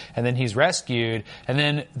time, and then he's rescued, and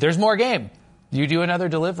then there's more game. You do another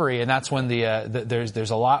delivery, and that's when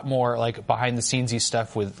there's a lot more behind the scenesy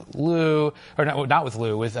stuff with Lou, or not with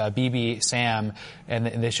Lou, with BB, Sam, and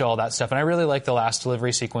they show all that stuff. And I really like the last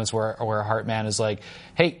delivery sequence where Heartman is like,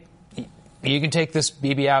 hey, you can take this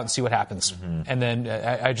BB out and see what happens. And then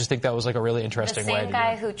I just think that was like a really interesting way to do it. The same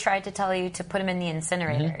guy who tried to tell you to put him in the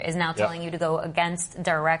incinerator is now telling you to go against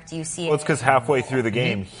direct UCA. Well, it's because halfway through the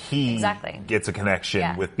game, he gets a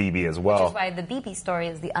connection with BB as well. Which is why the BB story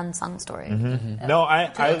is the unsung story. No,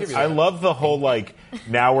 I love the whole, like,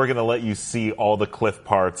 now we're going to let you see all the Cliff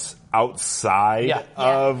parts outside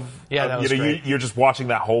of that was great. You're just watching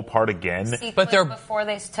that whole part again. But they're before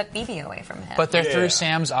they took BB away from him. But they're through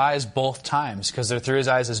Sam's eyes both times, because they're through his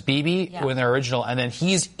eyes as BB when they're original, and then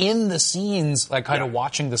he's in the scenes, like kind of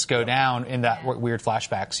watching this go down in that weird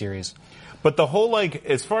flashback series. But the whole, like,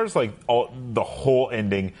 as far as like the whole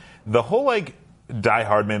ending, the whole like Die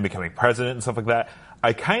Hard Man becoming president and stuff like that,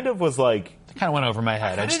 I kind of was like. Kind of went over my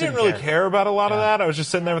head. I just didn't really care about a lot of that. I was just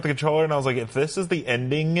sitting there with the controller, and I was like, if this is the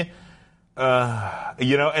ending,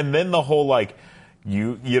 and then the whole like,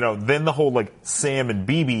 then the whole like Sam and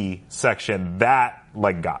BB section, that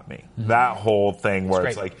like got me. That whole thing where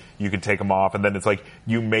it's like you can take them off, and then it's like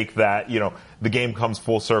you make that, the game comes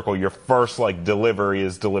full circle. Your first like delivery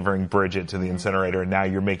is delivering Bridget to the incinerator, and now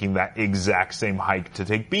you're making that exact same hike to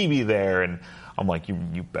take BB there, and I'm like,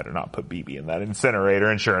 you better not put BB in that incinerator,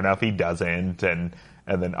 and sure enough, he doesn't, and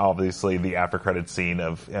then obviously the after credit scene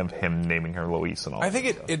of him naming her Louise and all. I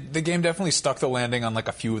think the game definitely stuck the landing on like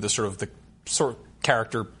a few of the sort of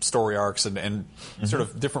character story arcs and sort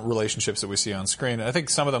of different relationships that we see on screen. And I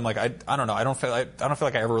think some of them, like I don't know, I don't feel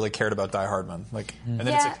like I ever really cared about Die Hardman. Like, and then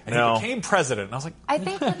it's like, and he became president, and I was like, I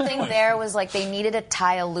think the thing there was like they needed to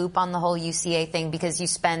tie a loop on the whole UCA thing, because you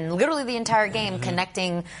spend literally the entire game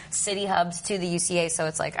connecting city hubs to the UCA. So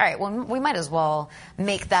it's like, all right, well, we might as well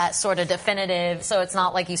make that sort of definitive, so it's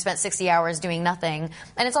not like you spent 60 hours doing nothing.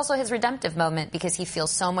 And it's also his redemptive moment, because he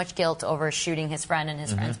feels so much guilt over shooting his friend and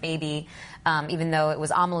his friend's baby. Even though it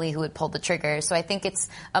was Amelie who had pulled the trigger. So I think it's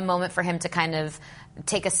a moment for him to kind of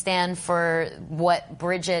take a stand for what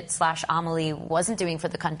Bridget / Amelie wasn't doing for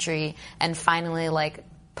the country, and finally like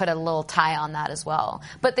put a little tie on that as well.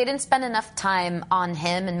 But they didn't spend enough time on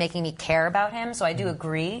him and making me care about him, so I do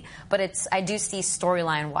agree. But I do see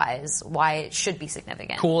storyline-wise why it should be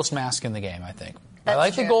significant. Coolest mask in the game, I think. That's I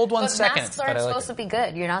like true. the gold one but second. Masks aren't supposed to be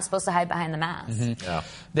good. You're not supposed to hide behind the mask.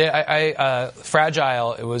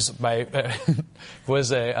 Fragile. It was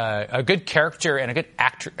was a good character and a good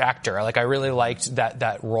actor. Like I really liked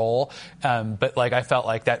that role, but like I felt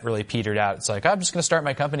like that really petered out. It's like, I'm just going to start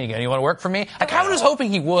my company again. You want to work for me? I kind of was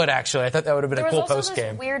hoping he would. Actually, I thought that would have been a cool post game. There was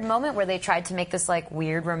also this weird moment where they tried to make this like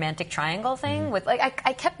weird romantic triangle thing with like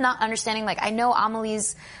I kept not understanding. Like I know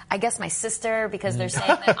Amelie's, I guess my sister, because they're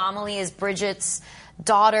saying that Amelie is Bridget's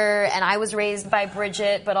daughter, and I was raised by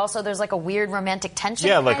Bridget, but also there's like a weird romantic tension.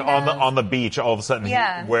 Yeah, like on the beach, all of a sudden,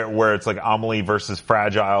 where it's like Amelie versus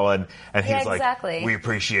Fragile, and he's like, we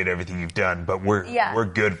appreciate everything you've done, but we're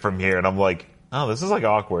good from here, and I'm like, oh, this is like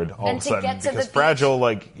awkward all of a sudden, because Fragile,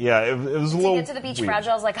 like, it was a little. To get to the beach, weird.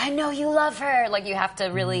 Fragile's like, I know you love her. Like you have to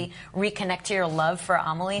really reconnect to your love for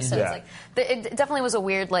Amelie. So it's like it definitely was a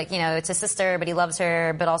weird, like, it's his sister, but he loves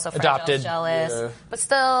her, but also Fragile's jealous. Yeah. But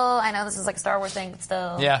still, I know this is like a Star Wars thing, but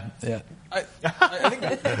still. Yeah. I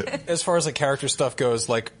think as far as like character stuff goes,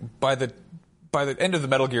 like by the end of the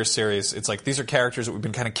Metal Gear series, it's like these are characters that we've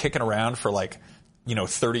been kind of kicking around for like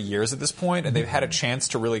 30 years at this point, and they've had a chance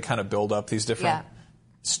to really kind of build up these different,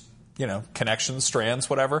 connections, strands,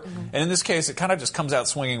 whatever. And in this case, it kind of just comes out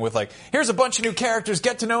swinging with like, here's a bunch of new characters,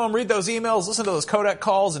 get to know them, read those emails, listen to those codec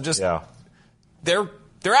calls, and just, they're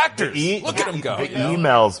actors. Look at them go. The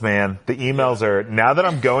emails, man. The emails are, now that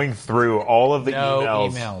I'm going through all of the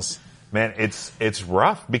emails, man, it's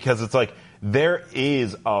rough, because it's like, there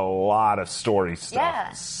is a lot of story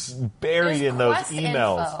stuff buried in those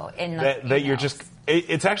emails that you're just.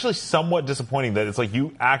 It's actually somewhat disappointing that it's like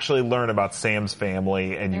you actually learn about Sam's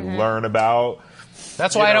family and you learn about.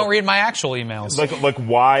 That's why I don't read my actual emails. Like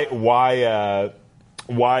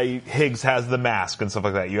why Higgs has the mask and stuff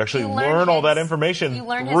like that. You actually learn all that information through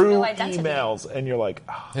emails, and you're like,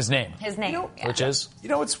 his name, which is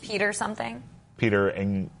it's Peter something. Peter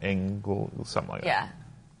Engel, something like that. Yeah.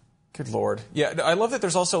 Good Lord. Yeah, I love that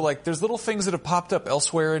there's also, like, there's little things that have popped up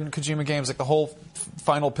elsewhere in Kojima games. Like, the whole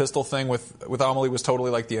final pistol thing with Amelie was totally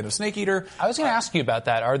like the end of Snake Eater. I was going to ask you about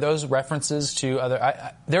that. Are those references to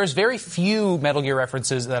other... there's very few Metal Gear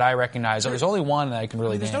references that I recognize. There's only one that I can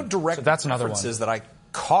really name. There's no direct references that I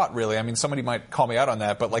caught, really. I mean, somebody might call me out on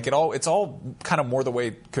that, but, like, it's all kind of more the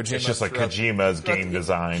way Kojima... It's just like Kojima's game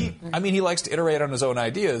design. He likes to iterate on his own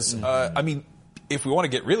ideas. If we want to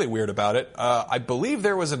get really weird about it, I believe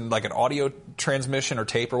there was an audio transmission or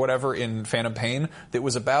tape or whatever in Phantom Pain that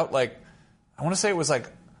was about, like, I want to say it was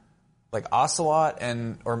like like Ocelot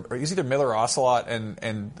or it's either Miller or Ocelot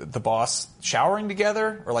and the boss showering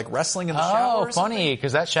together or like wrestling in the shower. Oh, funny,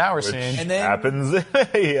 because that shower scene. And then happens.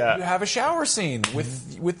 Yeah. you have a shower scene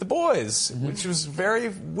with the boys, which was very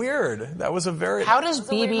weird. That was a very... How does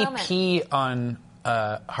a weird BB moment. pee on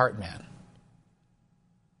Heartman?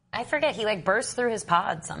 I forget. He like burst through his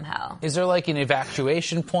pod somehow. Is there like an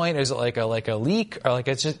evacuation point? Is it like a leak, or like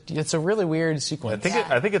it's a really weird sequence?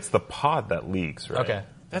 I think it's the pod that leaks, right? Okay.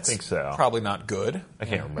 I think so. Probably not good. I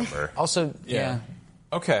can't remember. Also, yeah.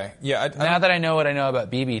 Okay. Yeah. Now that I know what I know about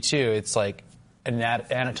BB too, it's like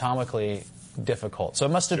anatomically difficult. So it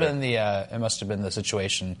must have been the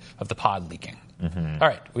situation of the pod leaking. All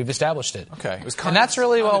right, we've established it. Okay. It was and that's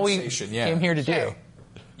really what we condensation, yeah. came here to do.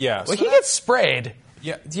 Yeah. Well, he gets sprayed.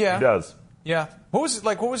 Yeah. He does. Yeah. What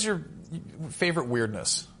was your favorite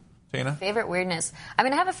weirdness, Tina? Favorite weirdness. I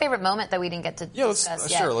mean, I have a favorite moment that we didn't get to discuss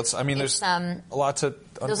yet. Sure. Let's. I mean, there's a lot to.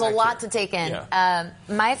 There's a lot to take in. Yeah.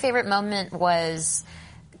 My favorite moment was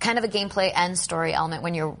kind of a gameplay and story element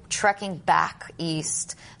when you're trekking back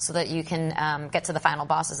east so that you can get to the final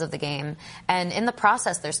bosses of the game. And in the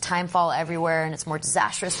process, there's timefall everywhere, and it's more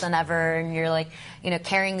disastrous than ever. And you're like,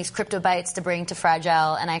 carrying these crypto bytes to bring to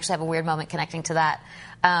Fragile. And I actually have a weird moment connecting to that.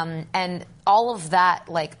 And all of that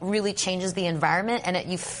like really changes the environment,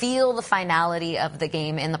 and you feel the finality of the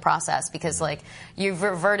game in the process because like you've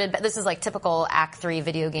reverted. This is like typical Act 3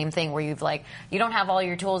 video game thing where you don't have all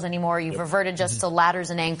your tools anymore. You've reverted just to ladders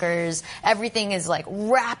and anchors. Everything is like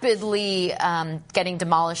rapidly getting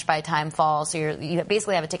demolished by timefall. So you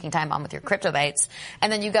basically have a ticking time bomb with your crypto bytes,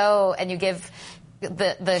 and then you go and you give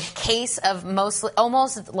the case of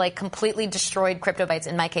almost like completely destroyed crypto bytes,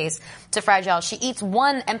 in my case, to Fragile. She eats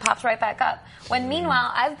one and pops right back up. When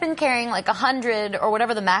meanwhile, I've been carrying like 100 or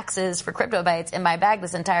whatever the max is for crypto bytes in my bag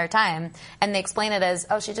this entire time, and they explain it as,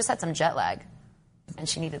 she just had some jet lag. And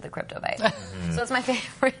she needed the crypto bite. So that's my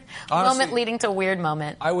favorite moment leading to weird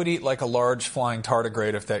moment. I would eat like a large flying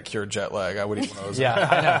tardigrade if that cured jet lag. I would eat one of those. Yeah,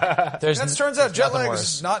 I know. That turns out jet lag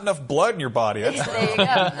is not enough blood in your body. There you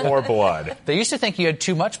go. More blood. They used to think you had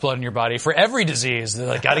too much blood in your body for every disease. They're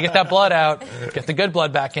like, got to get that blood out, get the good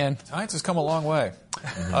blood back in. Science has come a long way.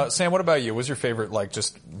 Sam, what about you? What was your favorite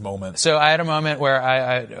just moment? So I had a moment where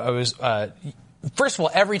I was. First of all,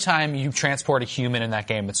 every time you transport a human in that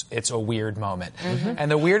game, it's a weird moment. And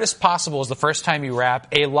the weirdest possible is the first time you wrap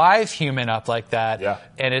a live human up like that,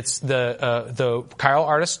 and it's the Chiral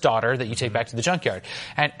artist's daughter that you take back to the junkyard,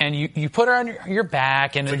 and you put her on your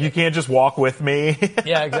back, and it's like you can't just walk with me.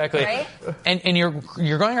 Yeah, exactly. Right? And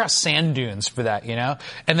you're going across sand dunes for that,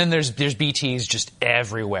 and then there's BTs just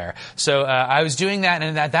everywhere. So I was doing that,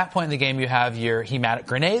 and at that point in the game, you have your hematic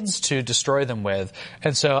grenades to destroy them with,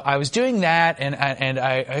 and so I was doing that, and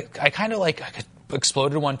I kind of like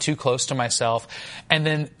exploded one too close to myself, and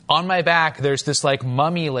then on my back there's this like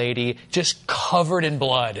mummy lady just covered in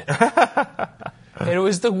blood. It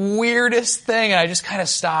was the weirdest thing, and I just kind of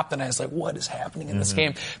stopped, and I was like, what is happening in this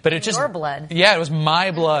game? But it just... Your blood. Yeah, it was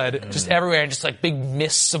my blood, just everywhere, and just like big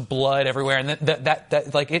mists of blood everywhere, and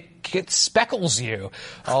that like it speckles you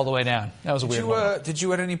all the way down. That was a weird moment. Did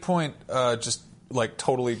you at any point just like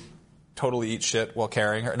totally eat shit while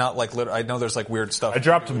carrying her? Not like I know there's like weird stuff. I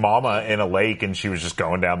dropped Mama in a lake, and she was just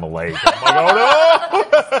going down the lake. I'm like, oh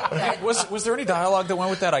no! Was there any dialogue that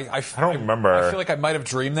went with that? I don't remember. I feel like I might have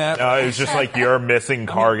dreamed that. No, it was just like, you're missing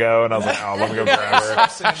cargo, and I was like, oh, let me go grab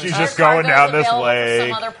her. She's just Cargo's going down this available for lake.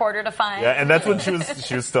 some other porter to find. Yeah, and that's when she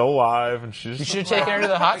was still alive, and You should have taken her to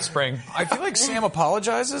the hot spring. I feel like Sam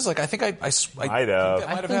apologizes. Like I think I might have.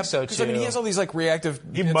 I think so, because I mean too. he has all these like reactive.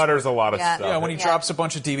 He mutters a lot of Yeah. stuff. Yeah, when he drops a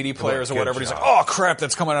bunch of DVD players or Good whatever, he's like, job. "Oh crap,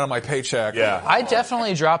 that's coming out of my paycheck." Yeah. I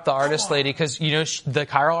definitely dropped the artist lady because, the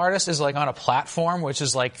Chiral artist is like on a platform which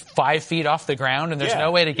is like 5 feet off the ground, and there's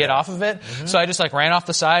no way to get off of it. So I just like ran off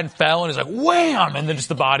the side and fell, and it's like wham, and then just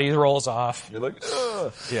the body rolls off. You're like,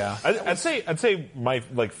 ugh. Yeah. I'd say my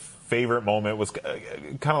like favorite moment was kind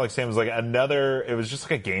of like Sam, was like it was just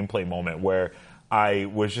like a gameplay moment where I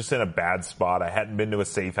was just in a bad spot. I hadn't been to a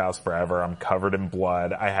safe house forever. I'm covered in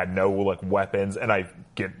blood. I had no like weapons, and I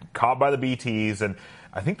get caught by the BTs. And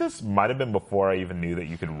I think this might have been before I even knew that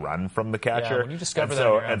you could run from the catcher. Yeah, when you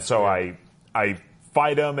discover and so I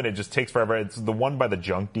fight him, and it just takes forever. It's the one by the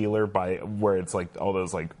junk dealer where it's like all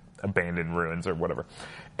those like abandoned ruins or whatever.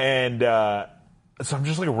 And so I'm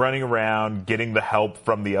just like running around getting the help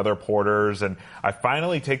from the other porters, and I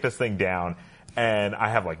finally take this thing down. And I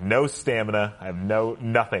have like no stamina. I have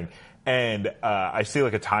nothing. And I see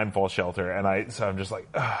like a timefall shelter, and so I'm just like,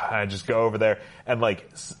 I just go over there, and like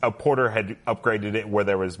a porter had upgraded it where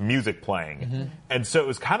there was music playing, and so it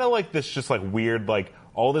was kind of like this just like weird like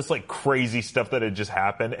all this like crazy stuff that had just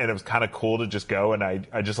happened, and it was kind of cool to just go, and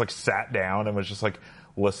I just like sat down and was just like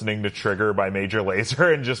listening to Trigger by Major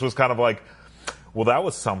Lazer, and just was kind of like, well, that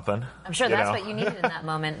was something. I'm sure that's what you needed in that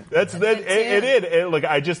moment. It did. Like,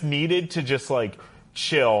 I just needed to just like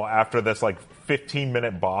chill after this like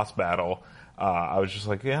 15-minute boss battle. I was just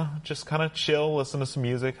like, yeah, just kind of chill, listen to some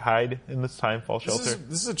music, hide in this Timefall shelter.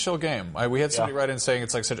 This is a chill game. We had somebody write in saying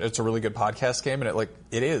it's like it's a really good podcast game, and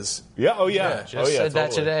it is. Yeah. Oh yeah. Just said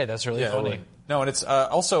that today. That's really funny. Totally. No, and it's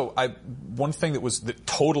also one thing that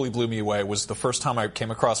totally blew me away was the first time I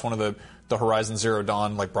came across one of the Horizon Zero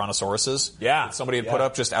Dawn like brontosauruses. Yeah. That somebody had put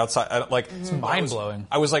up just outside. It's mind blowing.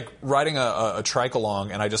 I was like riding a trike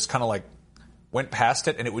along, and I just kind of like went past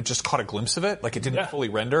it, and it would just caught a glimpse of it, like it didn't fully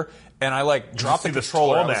render, and I like dropped the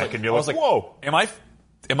controller. I was like, and you're like, whoa! Am I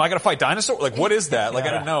going to fight dinosaur? Like, what is that? Like,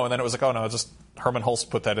 I didn't know, and then it was like, oh no, just Herman Hulst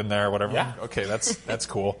put that in there, or whatever. Yeah. Okay, that's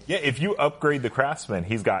cool. Yeah, if you upgrade the Craftsman,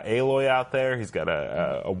 he's got Aloy out there, he's got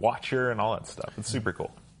a Watcher and all that stuff. It's super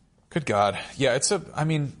cool. Good God, yeah, it's a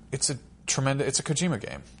Kojima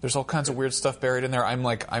game. There's all kinds of weird stuff buried in there.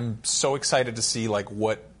 I'm so excited to see like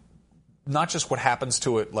not just what happens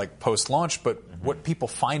to it like post-launch, but what people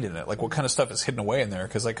find in it, like what kind of stuff is hidden away in there.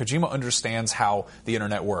 Because like Kojima understands how the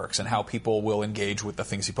internet works and how people will engage with the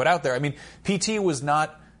things he put out there. I mean, PT was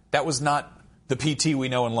not the PT we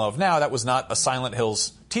know and love now. That was not a Silent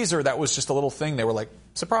Hills teaser. That was just a little thing. They were like,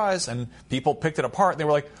 surprise, and people picked it apart and they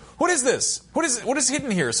were like, what is this? What is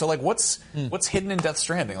hidden here? So like, what's hidden in Death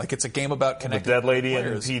Stranding? Like, it's a game about connecting. The dead lady in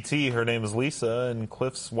players. PT, her name is Lisa, and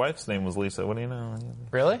Cliff's wife's name was Lisa. What do you know?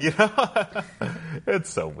 Really? Yeah,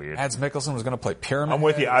 it's so weird. Mads Mikkelsen was going to play Pyramid. I'm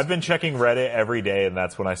with you. Head. I've been checking Reddit every day, and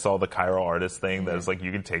that's when I saw the Chiral Artist thing. That is like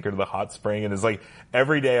you can take her to the hot spring, and it's like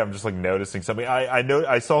every day I'm just like noticing something.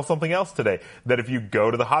 I saw something else today that if you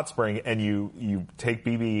go to the hot spring and you take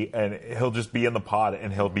BB, and he'll just be in the pod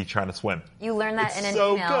and he'll be trying to swim. You learn that It's in an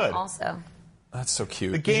so email good. also. That's so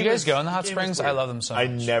cute. Did you guys go in the hot springs? I love them so much. I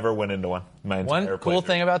never went into one. One cool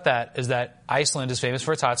thing about that is that Iceland is famous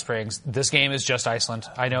for its hot springs. This game is just Iceland.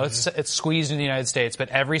 I know it's squeezed in the United States, but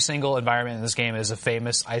every single environment in this game is a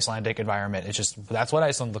famous Icelandic environment. It's just, that's what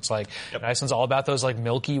Iceland looks like. Yep. And Iceland's all about those like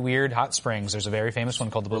milky, weird hot springs. There's a very famous one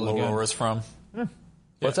called the Blue Lagoon. Low Roar is from.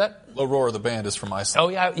 What's that? Low Roar, the band, is from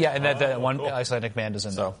Iceland. Oh yeah, and that one cool Icelandic band is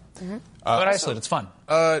in there. But Iceland, it's fun.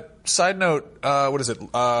 Side note, what is it?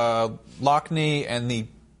 Lochne and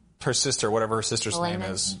her sister, whatever her sister's name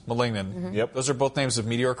is, Malignant. Yep, those are both names of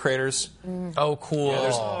meteor craters. Oh, cool.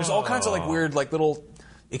 Yeah, there's all kinds of like weird, like little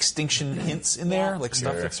extinction hints in there, like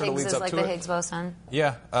stuff that sort of leads up like to the it. Higgs boson.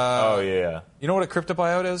 Yeah. yeah. You know what a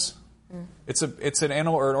cryptobiote is? It's an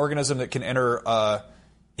animal or an organism that can enter.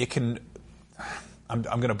 I'm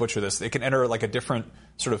going to butcher this. It can enter like a different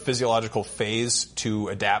sort of physiological phase to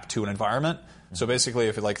adapt to an environment. So basically,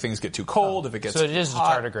 if like things get too cold, if it gets so it is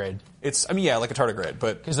hot, a tardigrade. It's like a tardigrade,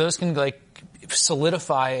 but because those can like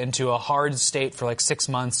solidify into a hard state for like 6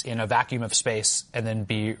 months in a vacuum of space and then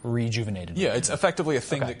be rejuvenated. Yeah, it's effectively a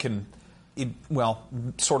thing that can,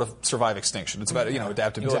 sort of survive extension. It's about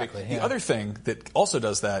adaptability. Exactly, yeah. The other thing that also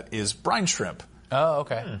does that is brine shrimp. Oh,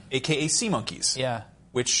 okay. AKA sea monkeys. Yeah.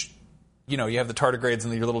 Which, you have the tardigrades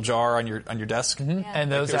in your little jar on your desk. Yeah. And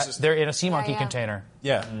those they're in a sea monkey container.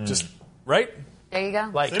 Yeah, just right. There you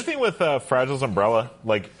go. Same thing with Fragile's umbrella.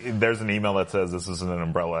 Like, there's an email that says this isn't an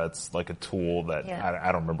umbrella. It's like a tool that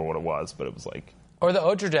I don't remember what it was, but it was like. Or the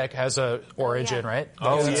Odra deck has a origin, right?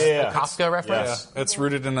 Oh yeah, a Kafka reference. Yeah, it's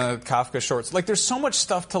rooted in a Kafka shorts. Like, there's so much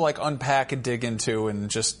stuff to like unpack and dig into, and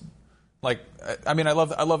just like, I mean, I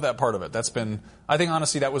love that part of it. That's been, I think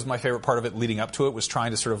honestly, that was my favorite part of it leading up to it, was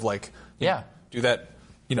trying to sort of like, do that,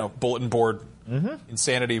 bulletin board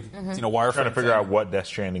insanity, wireframe. Trying to figure out what Death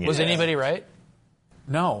Stranding is. Was anybody right?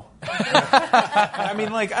 No. I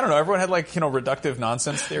mean, like, I don't know. Everyone had like, reductive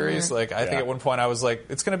nonsense theories. Like, I think at one point I was like,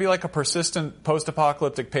 it's going to be like a persistent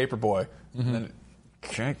post-apocalyptic paperboy. And then,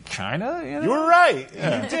 China? You were right.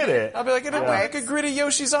 You did it. I'll be like, it'll be like a gritty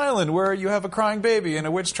Yoshi's Island where you have a crying baby and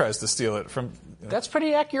a witch tries to steal it from. That's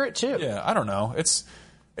pretty accurate too. Yeah, I don't know. It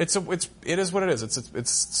is what it is.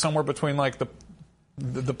 It's somewhere between like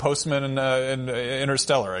the Postman and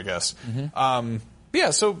Interstellar, I guess.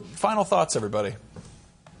 So final thoughts, everybody.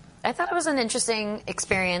 I thought it was an interesting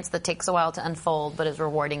experience that takes a while to unfold, but is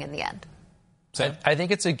rewarding in the end. I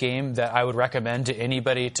think it's a game that I would recommend to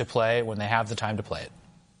anybody to play when they have the time to play it.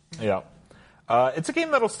 Yeah. It's a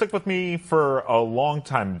game that'll stick with me for a long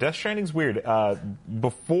time. Death Stranding's weird.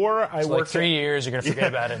 Before I worked like 3 years, you're going to forget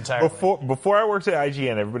about it entirely. Before I worked at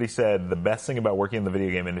IGN, everybody said the best thing about working in the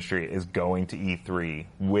video game industry is going to E3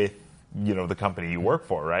 with the company you work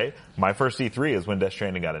for, right? My first E3 is when Death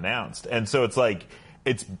Stranding got announced. And so it's like,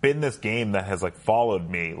 it's been this game that has like followed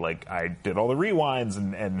me. Like I did all the rewinds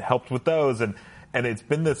and helped with those, and it's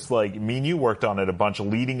been this like, me and you worked on it a bunch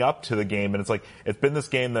leading up to the game, and it's like, it's been this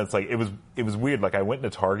game that's like, it was weird. Like I went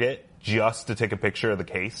into Target just to take a picture of the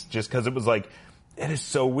case, just cause it was like, it is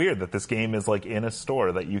so weird that this game is like in a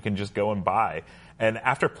store that you can just go and buy. And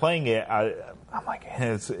after playing it, I'm like,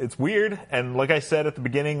 it's weird. And like I said at the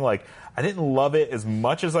beginning, like I didn't love it as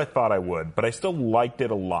much as I thought I would, but I still liked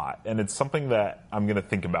it a lot. And it's something that I'm going to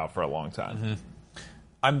think about for a long time. Mm-hmm.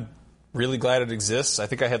 I'm really glad it exists. I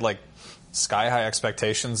think I had like sky high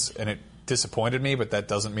expectations and it disappointed me, but that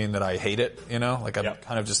doesn't mean that I hate it, you know? Like I'm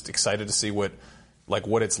kind of just excited to see what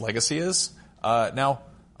its legacy is. Now,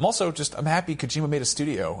 I'm happy Kojima made a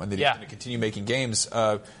studio and that he's going to continue making games.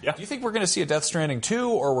 Do you think we're going to see a Death Stranding 2,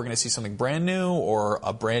 or we're going to see something brand new, or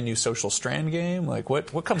a brand new Social Strand game? Like,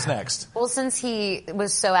 what comes next? Well, since he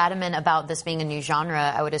was so adamant about this being a new genre,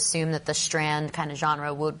 I would assume that the Strand kind of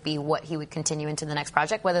genre would be what he would continue into the next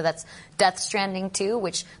project, whether that's Death Stranding 2,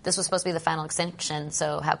 which this was supposed to be the final extension,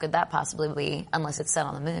 so how could that possibly be, unless it's set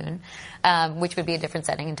on the moon, which would be a different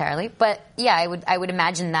setting entirely. But yeah, I would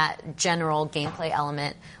imagine that general gameplay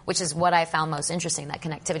element, which is what I found most interesting, that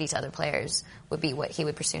connectivity to other players, would be what he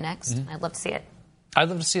would pursue next. Mm-hmm. I'd love to see it. I'd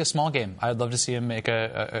love to see a small game. I'd love to see him make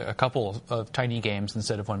a couple of tiny games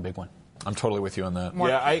instead of one big one. I'm totally with you on that.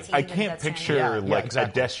 I can't picture a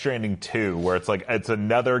Death Stranding 2 where it's like it's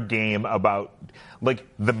another game about like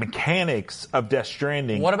the mechanics of Death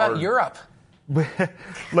Stranding. What about Europe?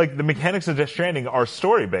 Like the mechanics of Death Stranding are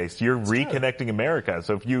story based. You're reconnecting America.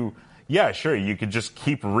 So if you you could just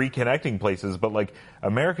keep reconnecting places, but like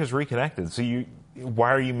America's reconnected. So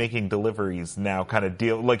why are you making deliveries now? Kind of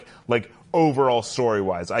deal like overall story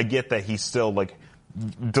wise. I get that he's still like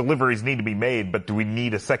deliveries need to be made, but do we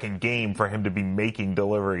need a second game for him to be making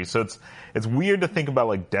deliveries? So it's weird to think about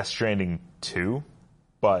like Death Stranding 2,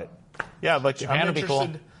 but yeah, like Japan I'm interested.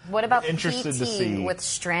 Cool. What about interested PT to see with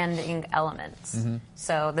stranding elements? Mm-hmm.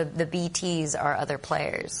 So the BTs are other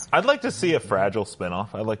players. I'd like to see a Fragile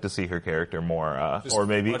spinoff. I'd like to see her character more, or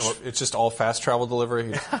maybe it's just all fast travel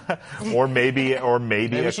delivery, or maybe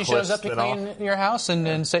maybe she shows up to clean your house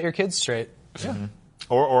and set your kids straight. Yeah. Mm-hmm.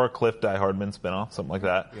 Or a Cliff Die Hardman spinoff, something like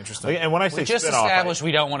that. Interesting. And when I say we just spinoff, established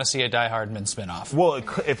we don't want to see a Die Hardman spinoff. Well,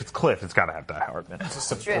 if it's Cliff, it's got to have Die Hardman. It's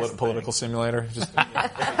just a political simulator. Just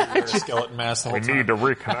a skeleton mass the whole time. We need to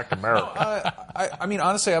reconnect America. I mean,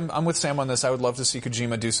 honestly, I'm with Sam on this. I would love to see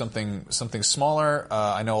Kojima do something smaller.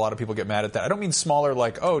 I know a lot of people get mad at that. I don't mean smaller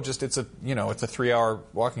like, it's a 3-hour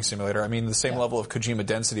walking simulator. I mean the same level of Kojima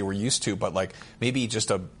density we're used to, but like maybe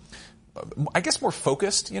just I guess more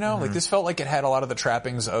focused, you know? Mm-hmm. Like this felt like it had a lot of the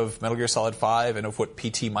trappings of Metal Gear Solid 5 and of what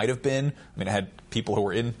PT might have been. I mean, it had people who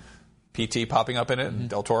were in PT popping up in it, and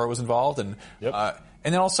Del Toro was involved, and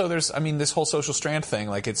then also there's, I mean, this whole Social Strand thing.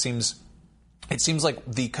 Like it seems like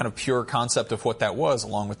the kind of pure concept of what that was,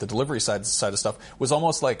 along with the delivery side of stuff, was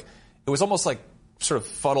almost like sort of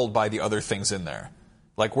fuddled by the other things in there.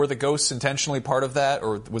 Like, were the ghosts intentionally part of that,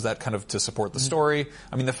 or was that kind of to support the story?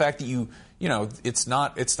 I mean, the fact that it's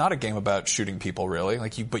not a game about shooting people really,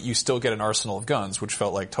 but you still get an arsenal of guns, which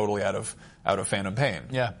felt like totally out of Phantom Pain.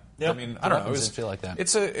 Yeah. I mean, I don't know. It feel like that.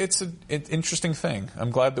 It's an interesting thing.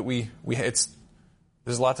 I'm glad that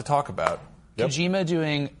there's a lot to talk about. Kojima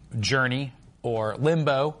doing Journey or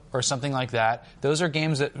Limbo or something like that, those are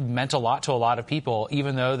games that meant a lot to a lot of people,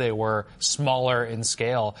 even though they were smaller in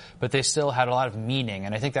scale, but they still had a lot of meaning,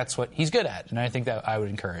 and I think that's what he's good at, and I think that I would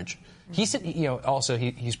encourage. He said, also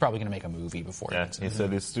he's probably going to make a movie before. Yeah, he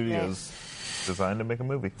said his studio's designed to make a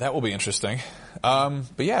movie. That will be interesting. But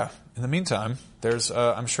yeah, in the meantime, there's,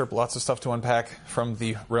 I'm sure, lots of stuff to unpack from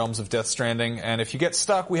the realms of Death Stranding, and if you get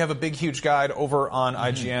stuck, we have a big, huge guide over on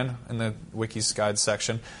IGN in the Wiki's guides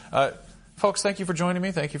section. Folks, thank you for joining me.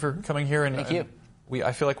 Thank you for coming here. Thank you.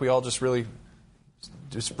 I feel like we all just really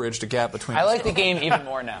bridged a gap between. I like the game even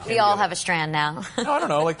more now. We all have a strand now. No, I don't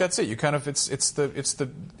know. Like that's it. You kind of it's the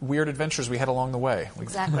weird adventures we had along the way. We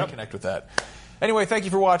connect with that. Anyway, thank you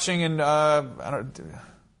for watching, and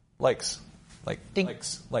likes, ding,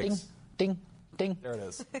 likes, ding, ding. There it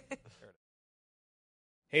is.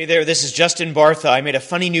 Hey there, this is Justin Bartha. I made a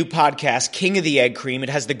funny new podcast, King of the Egg Cream. It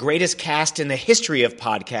has the greatest cast in the history of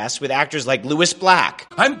podcasts with actors like Louis Black.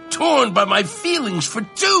 I'm torn by my feelings for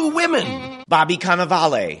two women. Bobby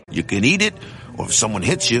Cannavale. You can eat it, or if someone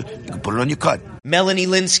hits you, you can put it on your cut. Melanie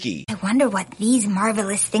Linsky. I wonder what these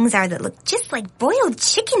marvelous things are that look just like boiled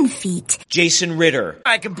chicken feet. Jason Ritter.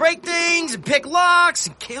 I can break things and pick locks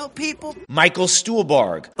and kill people. Michael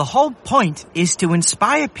Stuhlbarg. The whole point is to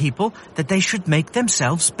inspire people that they should make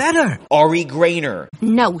themselves better. Ari Grainer.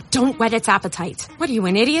 No, don't whet its appetite. What are you,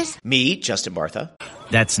 an idiot? Me, Justin Bartha.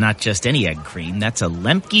 That's not just any egg cream, that's a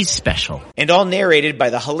Lemke's special. And all narrated by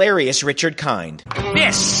the hilarious Richard Kind.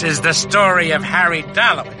 This is the story of Harry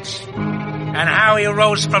Dalowitz and how he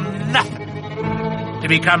rose from nothing to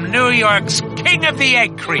become New York's King of the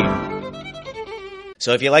Egg Cream.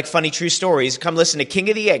 So if you like funny true stories, come listen to King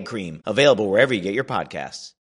of the Egg Cream, available wherever you get your podcasts.